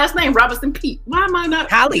saying her last name, Robinson Pete. Why am I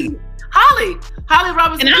not? Holly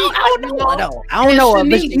Robinson and Pete. I don't know her,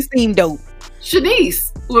 but she seemed dope.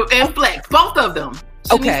 Shanice and Flex, both of them.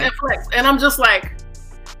 Shanice Okay. and Flex. And I'm just like,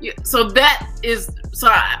 yeah, so that is, so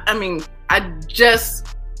I mean,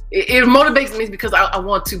 it motivates me because I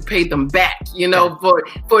want to pay them back, you know,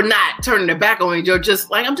 for not turning their back on me. You're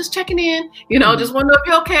just like, I'm just checking in, you know, just want to know if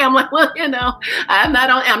you're okay. I'm like, well, you know, I'm not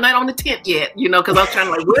on the tent yet, you know, because I was trying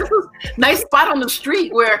to like, where's this nice spot on the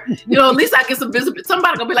street where, you know, at least I get some visibility.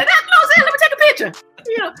 Somebody gonna be like, that close in, let me take a picture,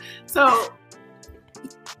 you know. So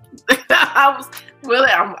I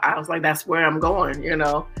was like, that's where I'm going, you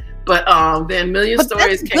know. But then Million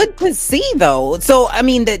Stories that's came. good to see though. So I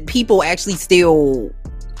mean that people actually still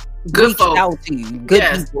reached out to you. Good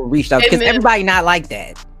people reached out because everybody not like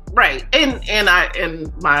that. Right. And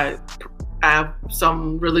I have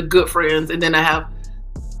some really good friends, and then I have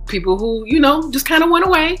people who, you know, just kind of went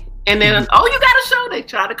away. And then you got a show, they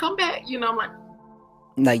try to come back, you know. I'm like,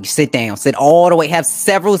 no, you sit down, sit all the way, have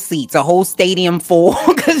several seats, a whole stadium full,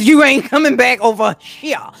 because you ain't coming back over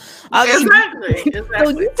here. Exactly. So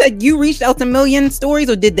you said you reached out to Million Stories,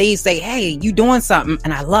 or did they say, hey, you doing something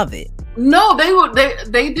and I love it? No,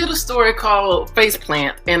 they did a story called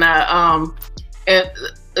Faceplant, and and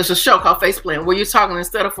it's a show called Faceplant where you're talking,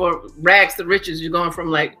 instead of for rags to riches, you're going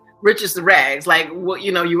from like riches to rags, like what,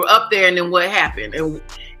 you know, you were up there and then what happened,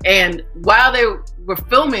 and while they were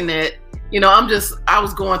filming it, you know, I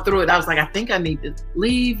was going through it. I was like, I think I need to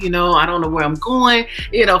leave. You know, I don't know where I'm going.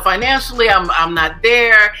 You know, financially, I'm not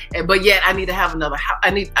there, but yet I need to have another house.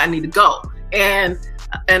 I need to go, and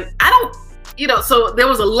I don't. You know, so there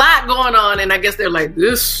was a lot going on, and I guess they're like,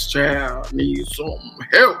 this child needs some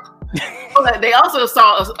help. But they also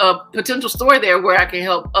saw a potential story there where I can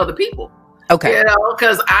help other people. Okay, you know,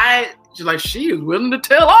 because she is willing to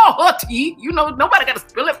tell all her tea. You know, nobody got to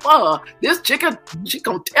spill it for her. This chicken, she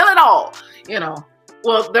gonna tell it all. You know,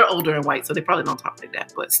 well, they're older and white, so they probably don't talk like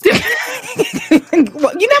that. But still,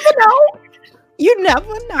 well, you never know. You never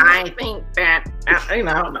know. I think that you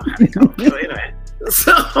know, I don't know how they go. So anyway,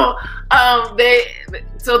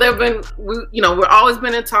 so they've been, you know, we've always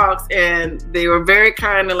been in talks, and they were very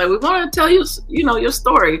kind and like, we want to tell you, you know, your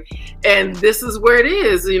story, and this is where it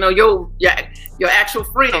is. You know, your actual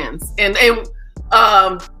friends, and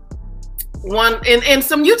one and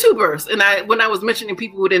some YouTubers. And when I was mentioning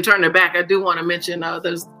people who didn't turn their back, I do want to mention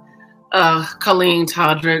there's Colleen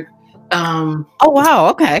Todrick. Oh wow,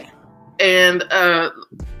 okay. And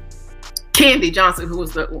Candy Johnson, who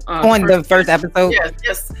was the first episode.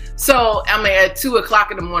 Yes. So I mean, at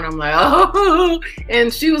 2:00 in the morning, I'm like, oh,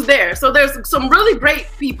 and she was there. So there's some really great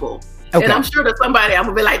people, and I'm sure that somebody I'm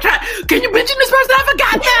gonna be like, can you mention this person? I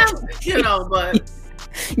forgot them, you know. But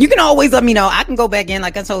you can always let me know. I can go back in,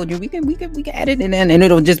 like I told you. We can edit it in, and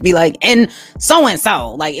it'll just be like, and so,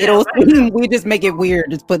 like it'll. Right. We just make it weird.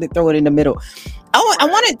 Just throw it in the middle. I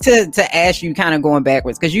wanted to ask you, kind of going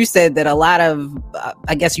backwards, because you said that a lot of,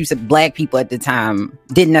 I guess you said black people at the time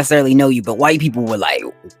didn't necessarily know you, but white people were like,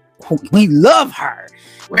 we love her.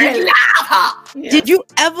 We love her. Yeah. Did you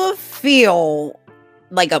ever feel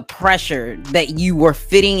like a pressure that you were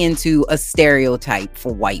fitting into a stereotype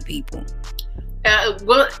for white people? Yes,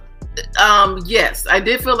 I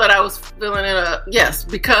did feel that I was feeling it.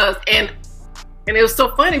 Because, and it was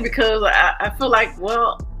so funny because I feel like,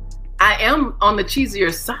 well, I am on the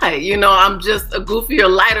cheesier side, you know. I'm just a goofier,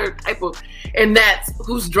 lighter type of, and that's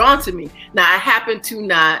who's drawn to me. Now, I happen to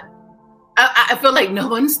not. I feel like no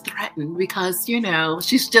one's threatened because, you know,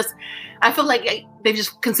 she's just. I feel like they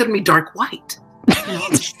just consider me dark white. You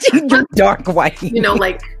know? Dark white. You know,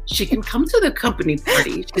 like she can come to the company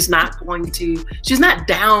party. She's not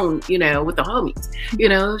down, you know, with the homies, you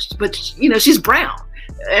know. But you know, she's brown,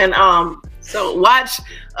 and so watch.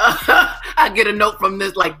 I get a note from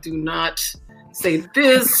this like, do not say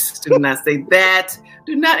this, do not say that,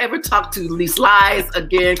 do not ever talk to Lise Lies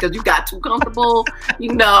again because you got too comfortable.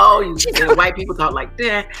 You know, white people talk like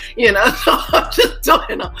that. You know, so I'm just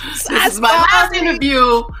doing. This is my last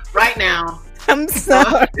interview right now. I'm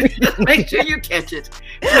sorry. Make sure you catch it.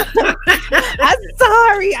 I'm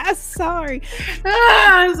sorry. It's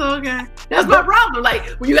okay. That's my problem. Like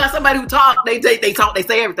when you got somebody who talk, they talk, they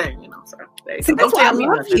say everything. You know. So that's why I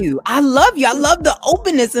love you. I love the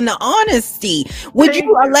openness and the honesty. Would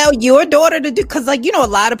you allow your daughter to do? Because, like, you know, a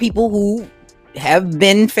lot of people who have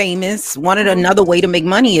been famous wanted another way to make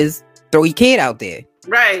money is throw your kid out there.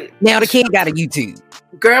 Right. Now the kid got a YouTube.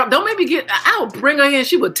 Girl, don't make me I'll bring her in.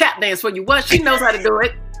 She will tap dance for you. What? She knows how to do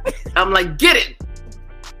it. I'm like, get it.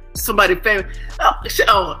 Somebody famous.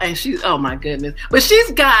 Oh, my goodness. But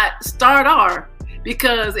she's got Stardar.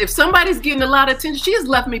 because if somebody's getting a lot of attention, she has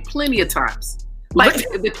left me plenty of times. Like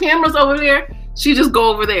if the camera's over there, she just go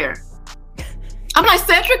over there. I'm like,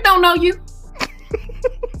 Cedric don't know you.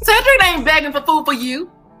 Cedric ain't begging for food for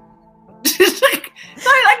you. She's like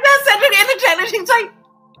that, Cedric in the chat, and she's like,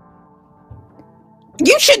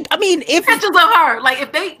 you should. I mean, if pictures of her,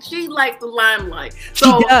 like she likes the limelight.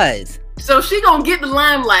 So, she does. So she gonna get the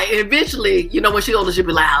limelight, and eventually, you know, when she older, she'll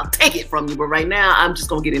be like, "I'll take it from you." But right now, I'm just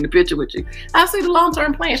gonna get in the picture with you. I see the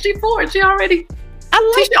long-term plan. She for it. She already.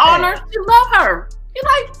 I like she on her. She love her. You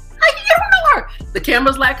like, you don't know her. The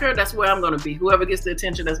cameras like her. That's where I'm gonna be. Whoever gets the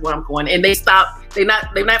attention, that's where I'm going. And they stop. They're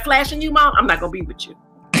not flashing you, Mom. I'm not gonna be with you.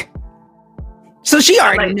 So she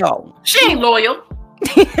already know. She ain't loyal.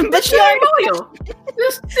 But she ain't loyal.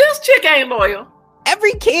 This chick ain't loyal.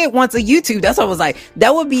 Every kid wants a YouTube. That's what I was like.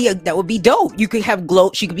 That would be dope. You could have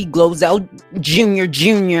She could be Glozell Junior.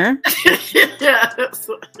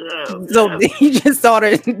 So you just saw her.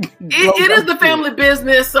 It is the family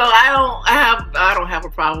business, so I don't have a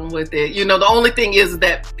problem with it. You know, the only thing is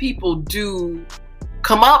that people do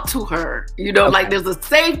come up to her. You know, like there's a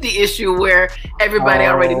safety issue where everybody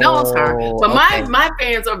already knows her. But my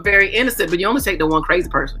fans are very innocent. But you only take the one crazy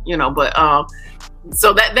person. You know, but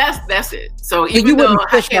so that's it. So even though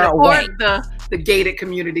I can't afford the gated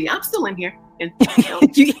community, I'm still in here. And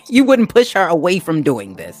you wouldn't push her away from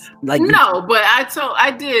doing this, like no. But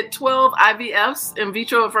I did 12 IVFs, in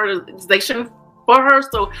vitro fertilization, for her.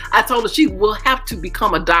 So I told her she will have to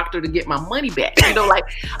become a doctor to get my money back. You know, like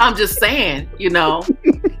I'm just saying. You know,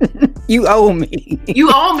 you owe me.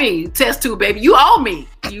 You owe me, test tube baby. You owe me.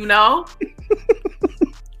 You know,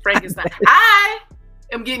 Frankenstein.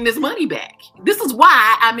 I'm getting this money back. This is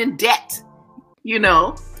why I'm in debt. You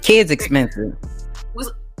know, kids expensive.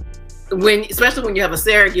 Especially when you have a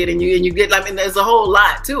surrogate and you get, I mean, there's a whole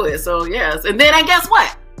lot to it. So yes, and then guess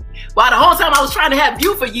what? Well, the whole time I was trying to have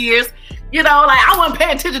you for years, you know, like I wasn't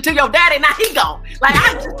paying attention to your daddy. Now he gone. Like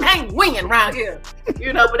I just ain't winging around here,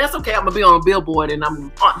 you know. But that's okay. I'm gonna be on a billboard and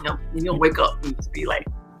I'm on him. And you'll wake up and just be like,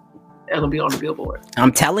 I'm gonna be on the billboard.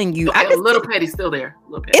 I'm telling you, okay, Little Petty's still there.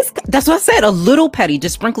 Little Petty. That's what I said. A little petty.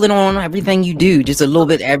 Just sprinkle it on everything you do. Just a little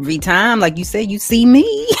bit every time. Like you said, you see me,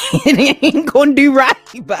 it ain't gonna do right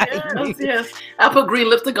by you. Yes. I put green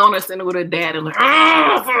lipstick on her, send her with her dad, and like,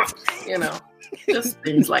 you know, just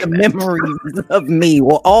things like the that. Memories of me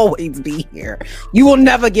will always be here. You will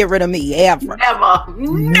never get rid of me ever. Never.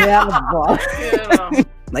 You know?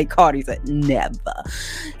 Like Cardi said, never.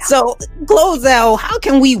 So, Glozell,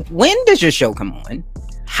 when does your show come on?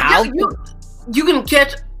 How? You can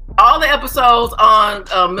catch all the episodes on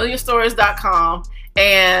millionstories.com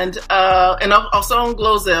and also on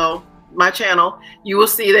Glozell, my channel. You will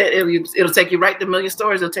see that it'll take you right to Million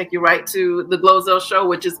Stories. It'll take you right to the Glozell show,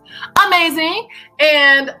 which is amazing.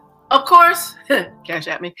 And of course, cash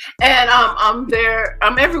at me. And I'm there.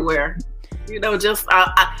 I'm everywhere. You know, just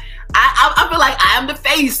I feel like I am the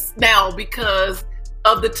face now because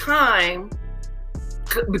of the time,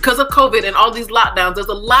 because of COVID and all these lockdowns. There's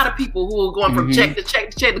a lot of people who are going from check to check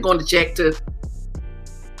to check to going to check to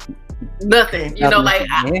nothing. You know, like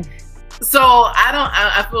so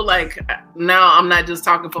I feel like now I'm not just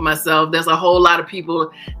talking for myself. There's a whole lot of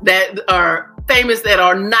people that are famous, that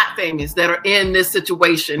are not famous, that are in this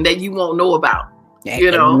situation that you won't know about.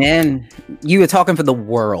 You know, man, you were talking for the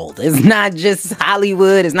world. It's not just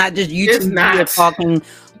Hollywood. It's not just YouTube. You're talking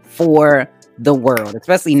for the world,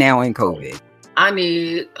 especially now in COVID. I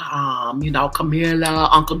need, you know, Camilla,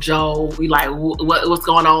 Uncle Joe. We like, what's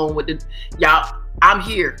going on with y'all? I'm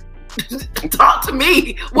here. Talk to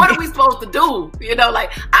me. What are we supposed to do? You know,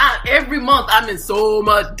 like every month I'm in so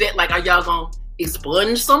much debt. Like, are y'all gonna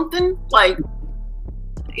expunge something? Like.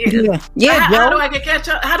 Yeah. How do I catch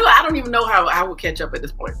up? I don't even know how I would catch up at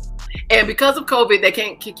this point. And because of COVID, they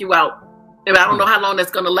can't kick you out. And I don't know how long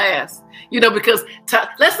that's going to last. You know, because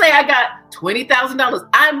let's say I got $20,000.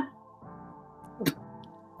 I'm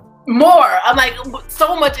like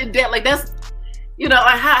so much in debt. Like that's, you know,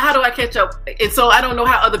 how do I catch up? And so I don't know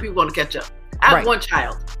how other people want to catch up. I have one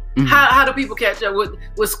child. Mm-hmm. How do people catch up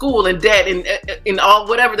with school and debt and in all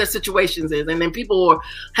whatever their situations is, and then people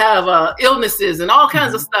have illnesses and all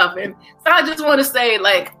kinds of stuff. And so I just want to say,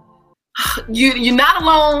 like, you're not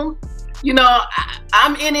alone. You know,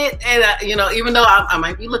 I'm in it, and you know, even though I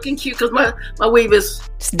might be looking cute because my weave is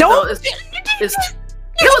it was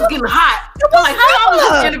getting hot. I'm like, how long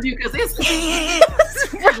was this interview? Because it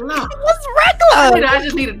was regular. I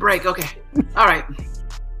just needed a break. Okay, all right.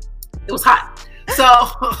 It was hot. So,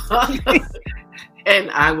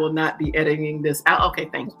 and I will not be editing this out. Okay,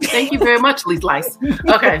 thank you. Thank you very much, Lise Lice.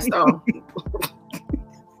 Okay, so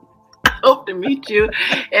I hope to meet you.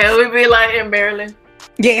 And we'll be like in Maryland.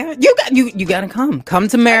 Yeah, you gotta come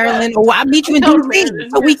to Maryland, or I'll meet you in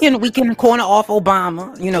DC, so we can corner off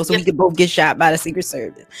Obama, so we can both get shot by the Secret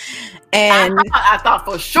Service. And I thought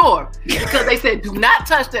for sure, because they said do not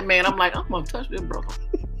touch that man. I'm like, I'm gonna touch that brother.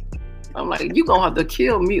 I'm like, you gonna have to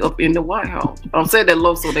kill me up in the White House. I'm saying that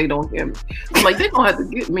low so they don't hear me. I'm like, they're gonna have to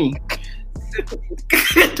get me.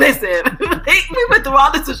 They said we went through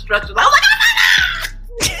all this instructions. I was like,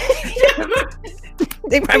 oh my God!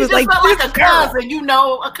 They probably was like a cousin,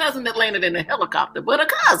 a cousin that landed in a helicopter, but a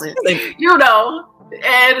cousin,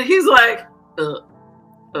 And he's like,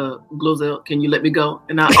 Glozell, can you let me go?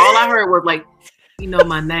 And all I heard was like,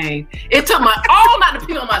 my name. It took my all not to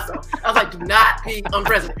pee on myself. I was like, do not pee on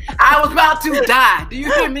president. I was about to die. Do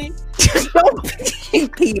you hear me? He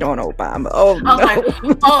peed on Obama. Oh, no. I was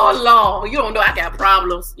like, oh, Lord, you don't know I got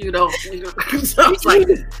problems, So I was like,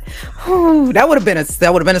 that would have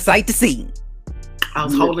been a sight to see. I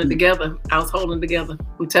was holding together. I'm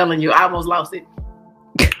telling you, I almost lost it.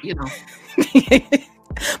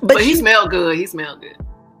 But he smelled good. He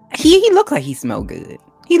looked like he smelled good.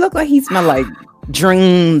 He looked like he smelled like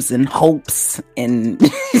dreams and hopes and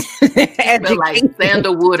like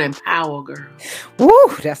sandalwood and power, girl.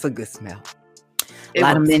 Woo, that's a good smell. A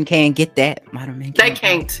lot of men can't get that. They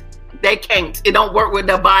can't. It don't work with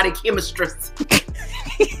their body chemistry.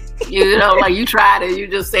 Like you tried it, you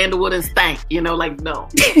just sandalwood and stank. Like no.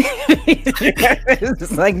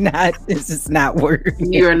 It's like not. It's just not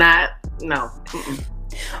working. You're not. No. Mm-mm.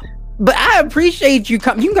 But I appreciate you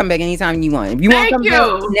come. You can come back anytime you want. If you want to come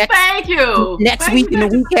back Thank you. Next week and the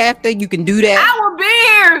week after, you can do that. I will be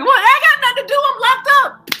here. Well, I got nothing to do. I'm locked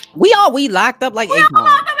up. We locked up like we 8 all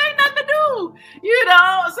locked up. Ain't nothing to do.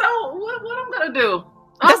 So what I'm gonna do?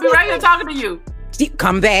 I'll be right here talking to you.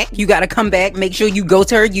 Come back. You got to come back. Make sure you go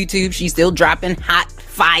to her YouTube. She's still dropping hot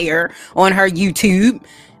fire on her YouTube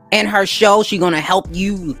and her show. She's going to help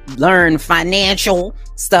you learn financial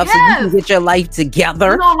stuff so you can get your life together.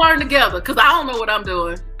 We're going to learn together because I don't know what I'm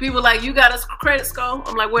doing. People like, you got a credit score?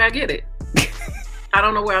 I'm like, where I get it? I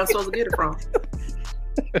don't know where I'm supposed to get it from.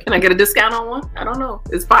 Can I get a discount on one? I don't know.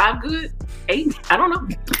 Is 5 good? 8? I don't know.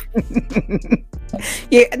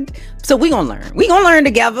 Yeah, so we're gonna learn. We're gonna learn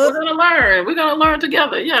together. We're gonna learn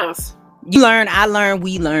together, yes. You learn, I learn,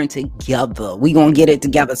 we learn together. We're gonna get it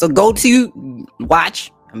together. So go to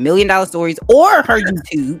watch $1 Million Stories or her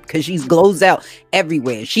YouTube, because she's Glozell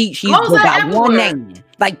everywhere. She's got one name,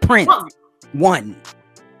 like Prince. One.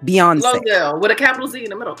 Beyonce. Glozell with a capital Z in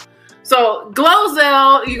the middle. So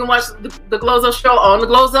Glozell, you can watch the Glozell show on the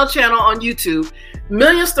Glozell channel on YouTube,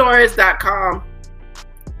 millionstories.com.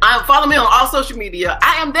 Follow me on all social media.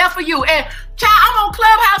 I am there for you. And child, I'm on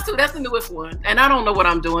Clubhouse too. That's the newest one. And I don't know what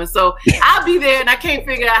I'm doing. So I'll be there and I can't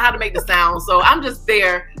figure out how to make the sound. So I'm just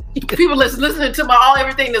there. People listening to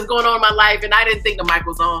everything that's going on in my life. And I didn't think the mic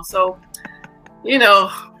was on. So,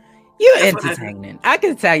 You're entertaining. I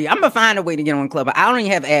can tell you. I'm going to find a way to get on Clubhouse. I don't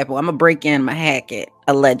even have Apple. I'm going to break in, my hack it,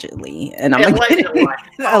 allegedly. And I'm allegedly,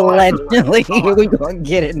 we're going to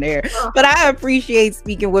get in there. But I appreciate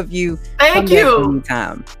speaking with you. Thank you.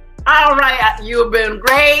 Anytime. All right. You've been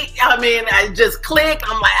great. I mean, I just click.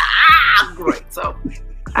 I'm like, great. So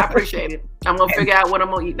I appreciate it. I'm going to figure out what I'm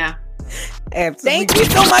going to eat now. Absolutely. Thank you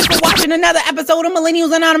so much for watching another episode of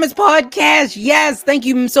Millennials Anonymous Podcast. Yes, thank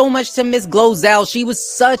you so much to Miss Glozell. She was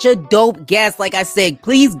such a dope guest. Like I said,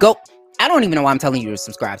 please go. I don't even know why I'm telling you to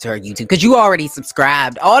subscribe to her YouTube, because you already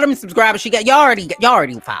subscribed. All them subscribers she got, y'all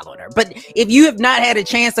already followed her. But if you have not had a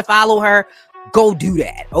chance to follow her, go do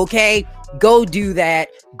that. Okay, go do that.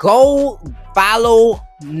 Go follow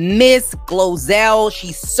Miss Glozell.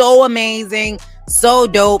 She's so amazing. So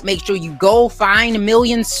dope. Make sure you go find 1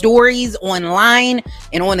 Million Stories online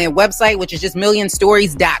and on their website, which is just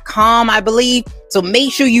millionstories.com, I believe. So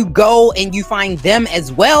make sure you go and you find them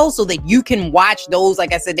as well so that you can watch those.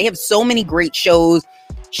 Like I said, they have so many great shows.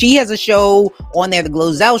 She has a show on there, the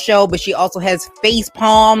Glozell Show, but she also has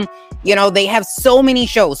Facepalm. They have so many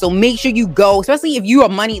shows. So make sure you go, especially if you are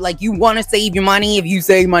money, like you want to save your money. If you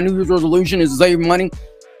say my New Year's resolution is to save money,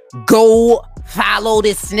 go follow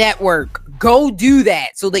this network. Go do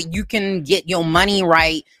that so that you can get your money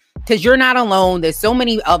right, because you're not alone. There's so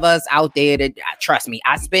many of us out there that, trust me,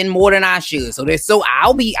 I spend more than I should. So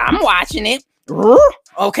I'm watching it.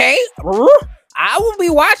 Okay. I will be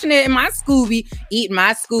watching it in my Scooby, eating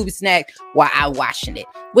my Scooby snack while I'm watching it.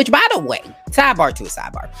 Which, by the way, sidebar to a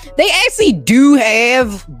sidebar, they actually do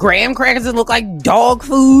have graham crackers that look like dog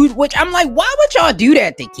food, which I'm like, why would y'all do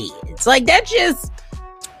that to kids? Like, that just...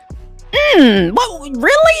 what,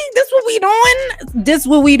 really? This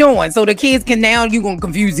what we doing? So the kids can, now you gonna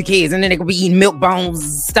confuse the kids and then they gonna be eating milk bones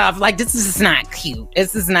and stuff. Like, this is not cute.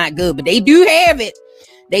 This is not good, but they do have it.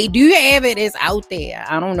 They do have it. It's out there.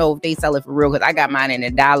 I don't know if they sell it for real because I got mine in a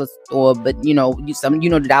dollar store. But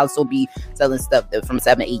the dollar store be selling stuff that from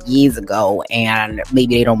 7-8 years ago, and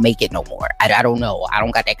maybe they don't make it no more. I don't know. I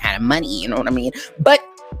don't got that kind of money. You know what I mean? But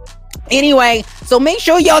anyway, so make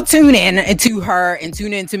sure y'all tune in to her and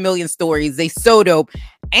tune in to Million Stories. They so dope.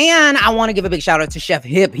 And I want to give a big shout out to Chef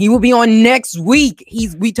Hip. He will be on next week.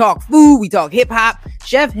 We talk food, we talk hip hop.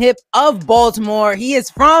 Chef Hip of Baltimore. He is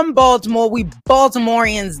from Baltimore. We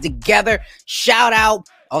Baltimoreans together. Shout out.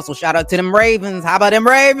 Also shout out to them Ravens. How about them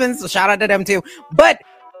Ravens? So shout out to them too. But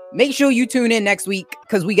make sure you tune in next week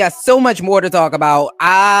because we got so much more to talk about.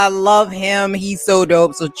 I love him. He's so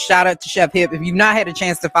dope. So shout out to Chef Hip. If you've not had a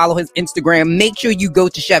chance to follow his Instagram, make sure you go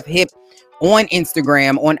to Chef Hip on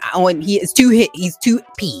Instagram. He's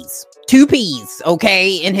two P's,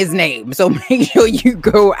 okay, in his name. So make sure you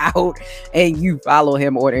go out and you follow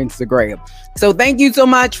him on Instagram. So thank you so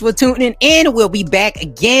much for tuning in. We'll be back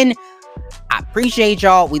again. I appreciate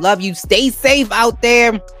y'all. We love you. Stay safe out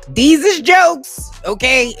there. These is jokes,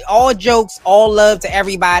 okay? All jokes, all love to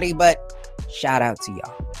everybody, but shout out to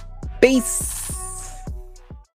y'all. Peace.